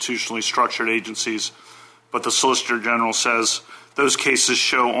unconstitutionally structured agencies, but the Solicitor General says those cases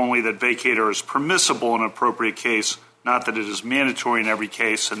show only that vacator is permissible in an appropriate case, not that it is mandatory in every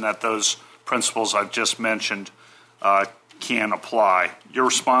case, and that those principles I've just mentioned can apply. Your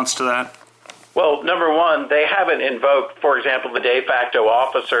response to that? Well, number one, they haven't invoked, for example, the de facto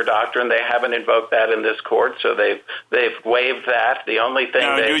officer doctrine. They haven't invoked that in this court, so they've waived that. The only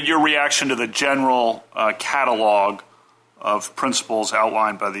thing your reaction to the general catalog of principles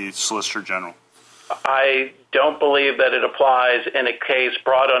outlined by the Solicitor General? I don't believe that it applies in a case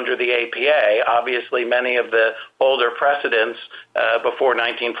brought under the APA. Obviously, many of the older precedents before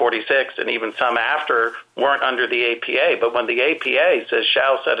 1946 and even some after weren't under the APA. But when the APA says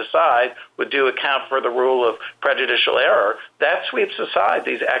shall set aside with due account for the rule of prejudicial error, that sweeps aside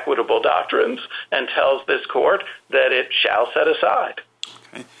these equitable doctrines and tells this court that it shall set aside.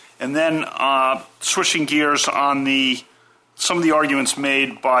 Okay. And then switching gears on some of the arguments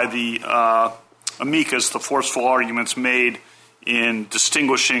made by the amicus, the forceful arguments made in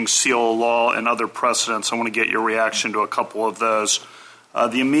distinguishing seal of law and other precedents. I want to get your reaction to a couple of those.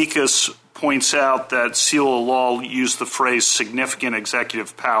 The amicus points out that seal of law used the phrase significant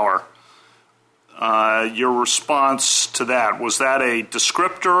executive power. Your response to that, was that a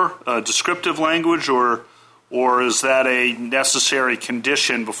descriptive language, or is that a necessary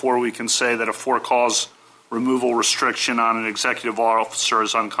condition before we can say that a for-cause removal restriction on an executive officer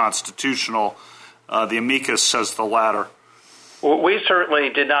is unconstitutional? The amicus says the latter. Well, we certainly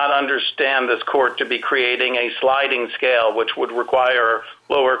did not understand this court to be creating a sliding scale, which would require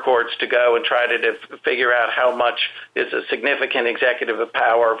lower courts to go and try to figure out how much is a significant executive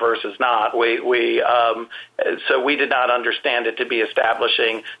power versus not. So we did not understand it to be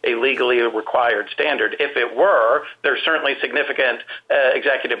establishing a legally required standard. If it were, there's certainly significant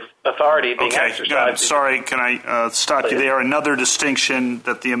executive authority being exercised. Okay, sorry, can I stop you there? Another distinction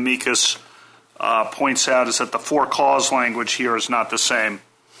that the amicus points out is that the for-cause language here is not the same.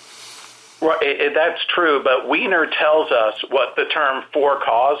 Right, that's true, but Wiener tells us what the term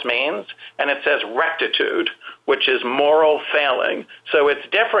for-cause means, and it says rectitude, which is moral failing. So it's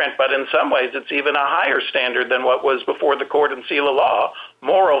different, but in some ways it's even a higher standard than what was before the court in seal of law.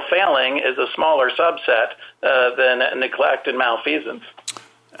 Moral failing is a smaller subset than neglect and malfeasance.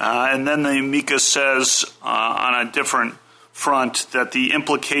 And then the amicus says on a different front that the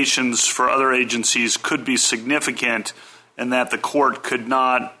implications for other agencies could be significant and that the court could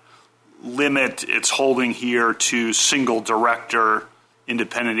not limit its holding here to single director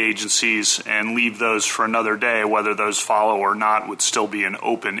independent agencies and leave those for another day, whether those follow or not would still be an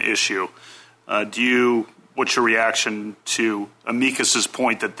open issue. What's your reaction to Amicus's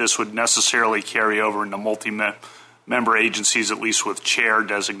point that this would necessarily carry over into multi-member agencies, at least with chair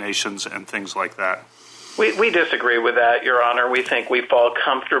designations and things like that? We disagree with that, Your Honor. We think we fall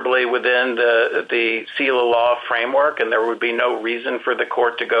comfortably within the seal of law framework, and there would be no reason for the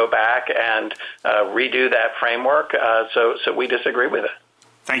court to go back and redo that framework. So we disagree with it.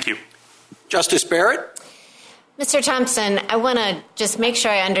 Thank you. Justice Barrett? Mr. Thompson, I want to just make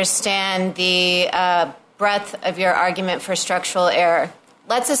sure I understand the breadth of your argument for structural error.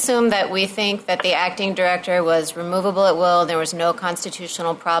 Let's assume that we think that the acting director was removable at will. There was no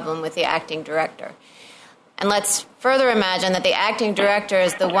constitutional problem with the acting director. And let's further imagine that the acting director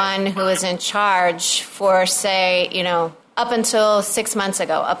is the one who is in charge for, say, up until 6 months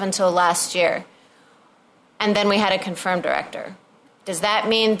ago, up until last year. And then we had a confirmed director. Does that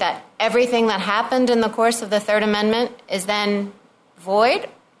mean that everything that happened in the course of the Third Amendment is then void,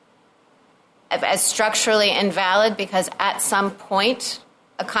 as structurally invalid, because at some point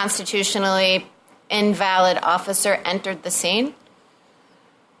a constitutionally invalid officer entered the scene?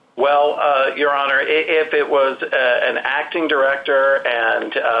 Well, Your Honor, if it was an acting director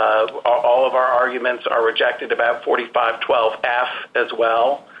and all of our arguments are rejected about 4512F as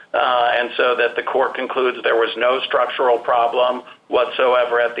well, and so that the court concludes there was no structural problem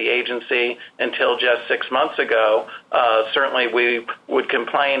whatsoever at the agency until just 6 months ago, certainly we would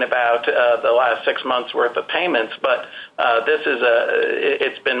complain about the last 6 months worth of payments, but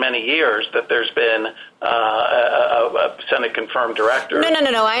it's been many years that there's been a Senate confirmed director.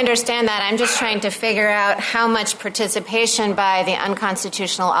 No, I understand that. I'm just trying to figure out how much participation by the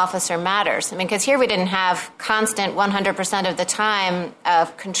unconstitutional officer matters. I mean, because here we didn't have constant 100% of the time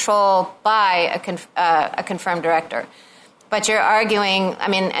of control by a confirmed director. But you're arguing,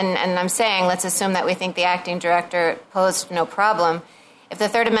 and I'm saying, let's assume that we think the acting director posed no problem. If the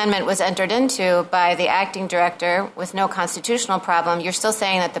Third Amendment was entered into by the acting director with no constitutional problem, you're still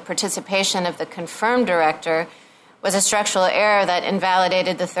saying that the participation of the confirmed director was a structural error that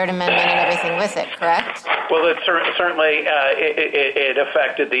invalidated the Third Amendment and everything with it, correct? Well, it certainly it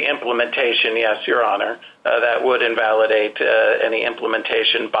affected the implementation, yes, Your Honor. That would invalidate any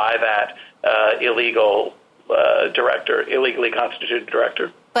implementation by that illegally constituted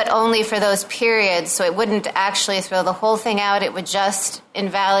director. But only for those periods, so it wouldn't actually throw the whole thing out. It would just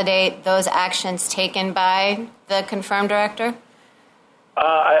invalidate those actions taken by the confirmed director?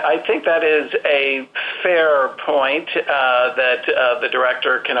 I think that is a fair point, that the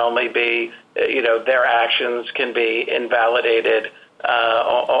director can only be, their actions can be invalidated.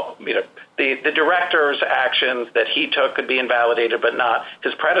 The director's actions that he took could be invalidated, but not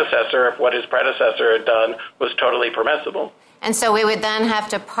his predecessor if what his predecessor had done was totally permissible. And so we would then have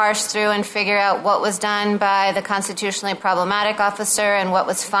to parse through and figure out what was done by the constitutionally problematic officer and what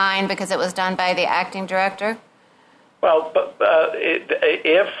was fine because it was done by the acting director? Well,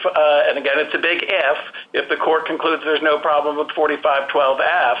 if, and again, it's a big if the court concludes there's no problem with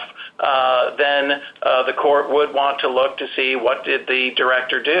 4512F, then the court would want to look to see what did the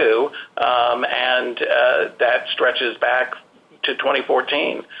director do, and that stretches back to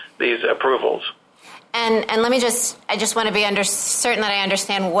 2014, these approvals. And let me I just want to be certain that I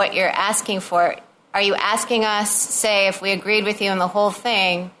understand what you're asking for. Are you asking us, say, if we agreed with you on the whole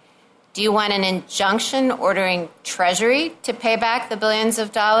thing, do you want an injunction ordering Treasury to pay back the billions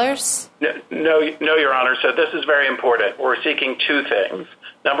of dollars? No, Your Honor. So this is very important. We're seeking two things.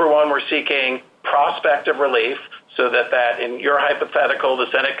 Number one, we're seeking prospective relief so that in your hypothetical, the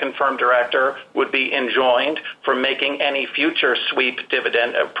Senate confirmed director would be enjoined from making any future sweep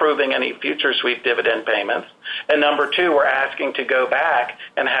dividend, approving any future sweep dividend payments. And number two, we're asking to go back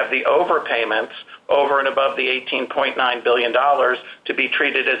and have the overpayments over and above the $18.9 billion to be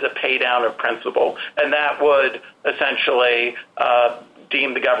treated as a pay down of principal. And that would essentially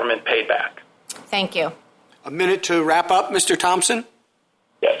deem the government paid back. Thank you. A minute to wrap up, Mr. Thompson.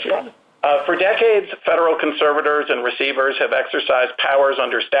 Yes, Your Honor. For decades, federal conservators and receivers have exercised powers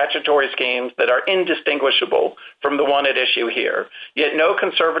under statutory schemes that are indistinguishable from the one at issue here. Yet no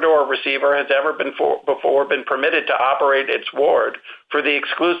conservator or receiver has ever before been permitted to operate its ward for the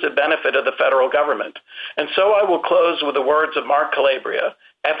exclusive benefit of the federal government. And so I will close with the words of Mark Calabria.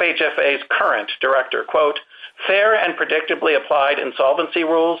 FHFA's current director, quote, fair and predictably applied insolvency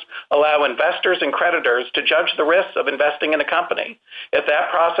rules allow investors and creditors to judge the risks of investing in a company. If that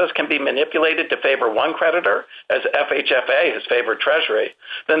process can be manipulated to favor one creditor, as FHFA has favored Treasury,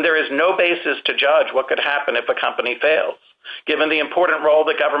 then there is no basis to judge what could happen if a company fails. Given the important role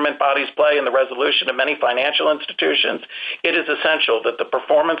that government bodies play in the resolution of many financial institutions, it is essential that the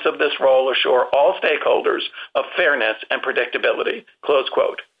performance of this role assure all stakeholders of fairness and predictability. Close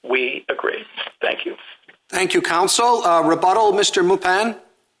quote. We agree. Thank you. Thank you, counsel. Rebuttal, Mr. Mupan.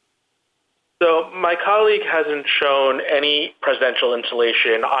 So my colleague hasn't shown any presidential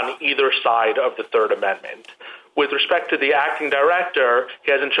insulation on either side of the Third Amendment. With respect to the acting director,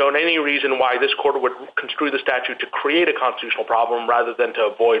 he hasn't shown any reason why this court would construe the statute to create a constitutional problem rather than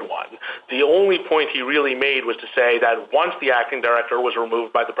to avoid one. The only point he really made was to say that once the acting director was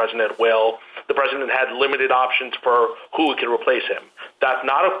removed by the president at will, the president had limited options for who could replace him. That's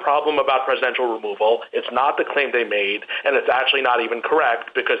not a problem about presidential removal. It's not the claim they made, and it's actually not even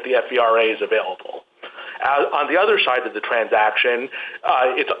correct because the FVRA is available. On the other side of the transaction,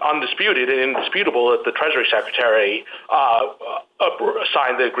 it's undisputed and indisputable that the Treasury Secretary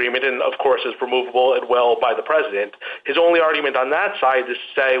signed the agreement and, of course, is removable at will by the president. His only argument on that side is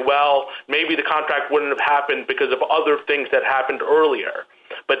to say, well, maybe the contract wouldn't have happened because of other things that happened earlier.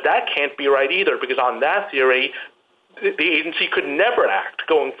 But that can't be right either, because on that theory, the agency could never act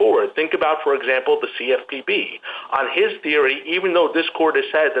going forward. Think about, for example, the CFPB. On his theory, even though this court has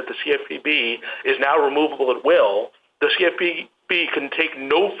said that the CFPB is now removable at will, the CFPB can take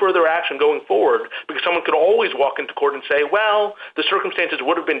no further action going forward because someone could always walk into court and say, well, the circumstances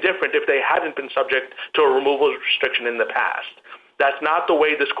would have been different if they hadn't been subject to a removal restriction in the past. That's not the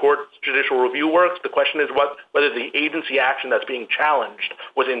way this court's judicial review works. The question is whether the agency action that's being challenged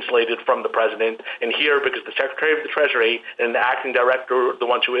was insulated from the president. And here, because the Secretary of the Treasury and the acting director, the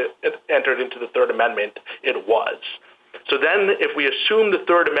ones who entered into the Third Amendment, it was. So then if we assume the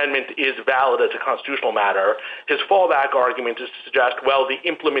Third Amendment is valid as a constitutional matter, his fallback argument is to suggest, well, the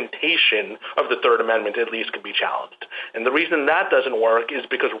implementation of the Third Amendment at least could be challenged. And the reason that doesn't work is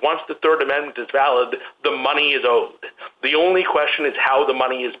because once the Third Amendment is valid, the money is owed. The only question is how the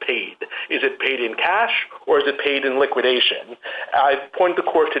money is paid. Is it paid in cash or is it paid in liquidation? I point the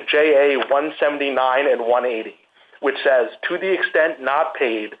court to JA 179 and 180. Which says, to the extent not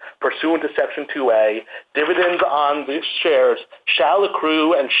paid pursuant to Section 2A, dividends on the shares shall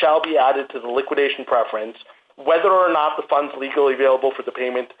accrue and shall be added to the liquidation preference, whether or not the funds legally available for the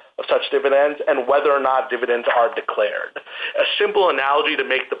payment of such dividends and whether or not dividends are declared. A simple analogy to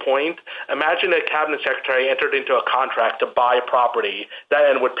make the point, imagine a cabinet secretary entered into a contract to buy property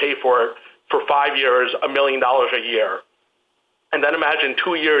and would pay for it for 5 years, $1 million a year. And then imagine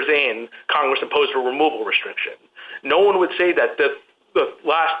 2 years in, Congress imposed a removal restriction. No one would say that the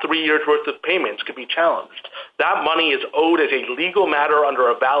last 3 years' worth of payments could be challenged. That money is owed as a legal matter under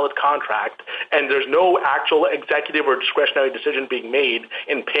a valid contract, and there's no actual executive or discretionary decision being made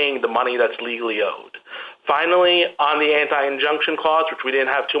in paying the money that's legally owed. Finally, on the anti-injunction clause, which we didn't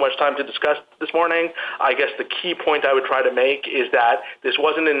have too much time to discuss this morning, I guess the key point I would try to make is that this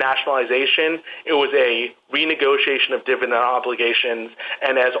wasn't a nationalization. It was a renegotiation of dividend obligations.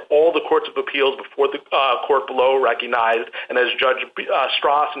 And as all the courts of appeals before the court below recognized, and as Judge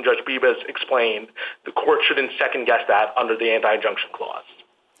Strauss and Judge Bibas explained, the court shouldn't second-guess that under the anti-injunction clause.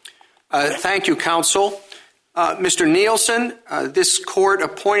 Thank you, counsel. Mr. Nielsen, this court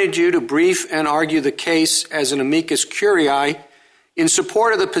appointed you to brief and argue the case as an amicus curiae in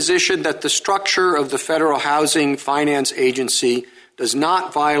support of the position that the structure of the Federal Housing Finance Agency does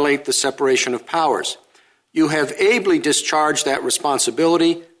not violate the separation of powers. You have ably discharged that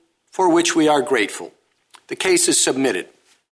responsibility, for which we are grateful. The case is submitted.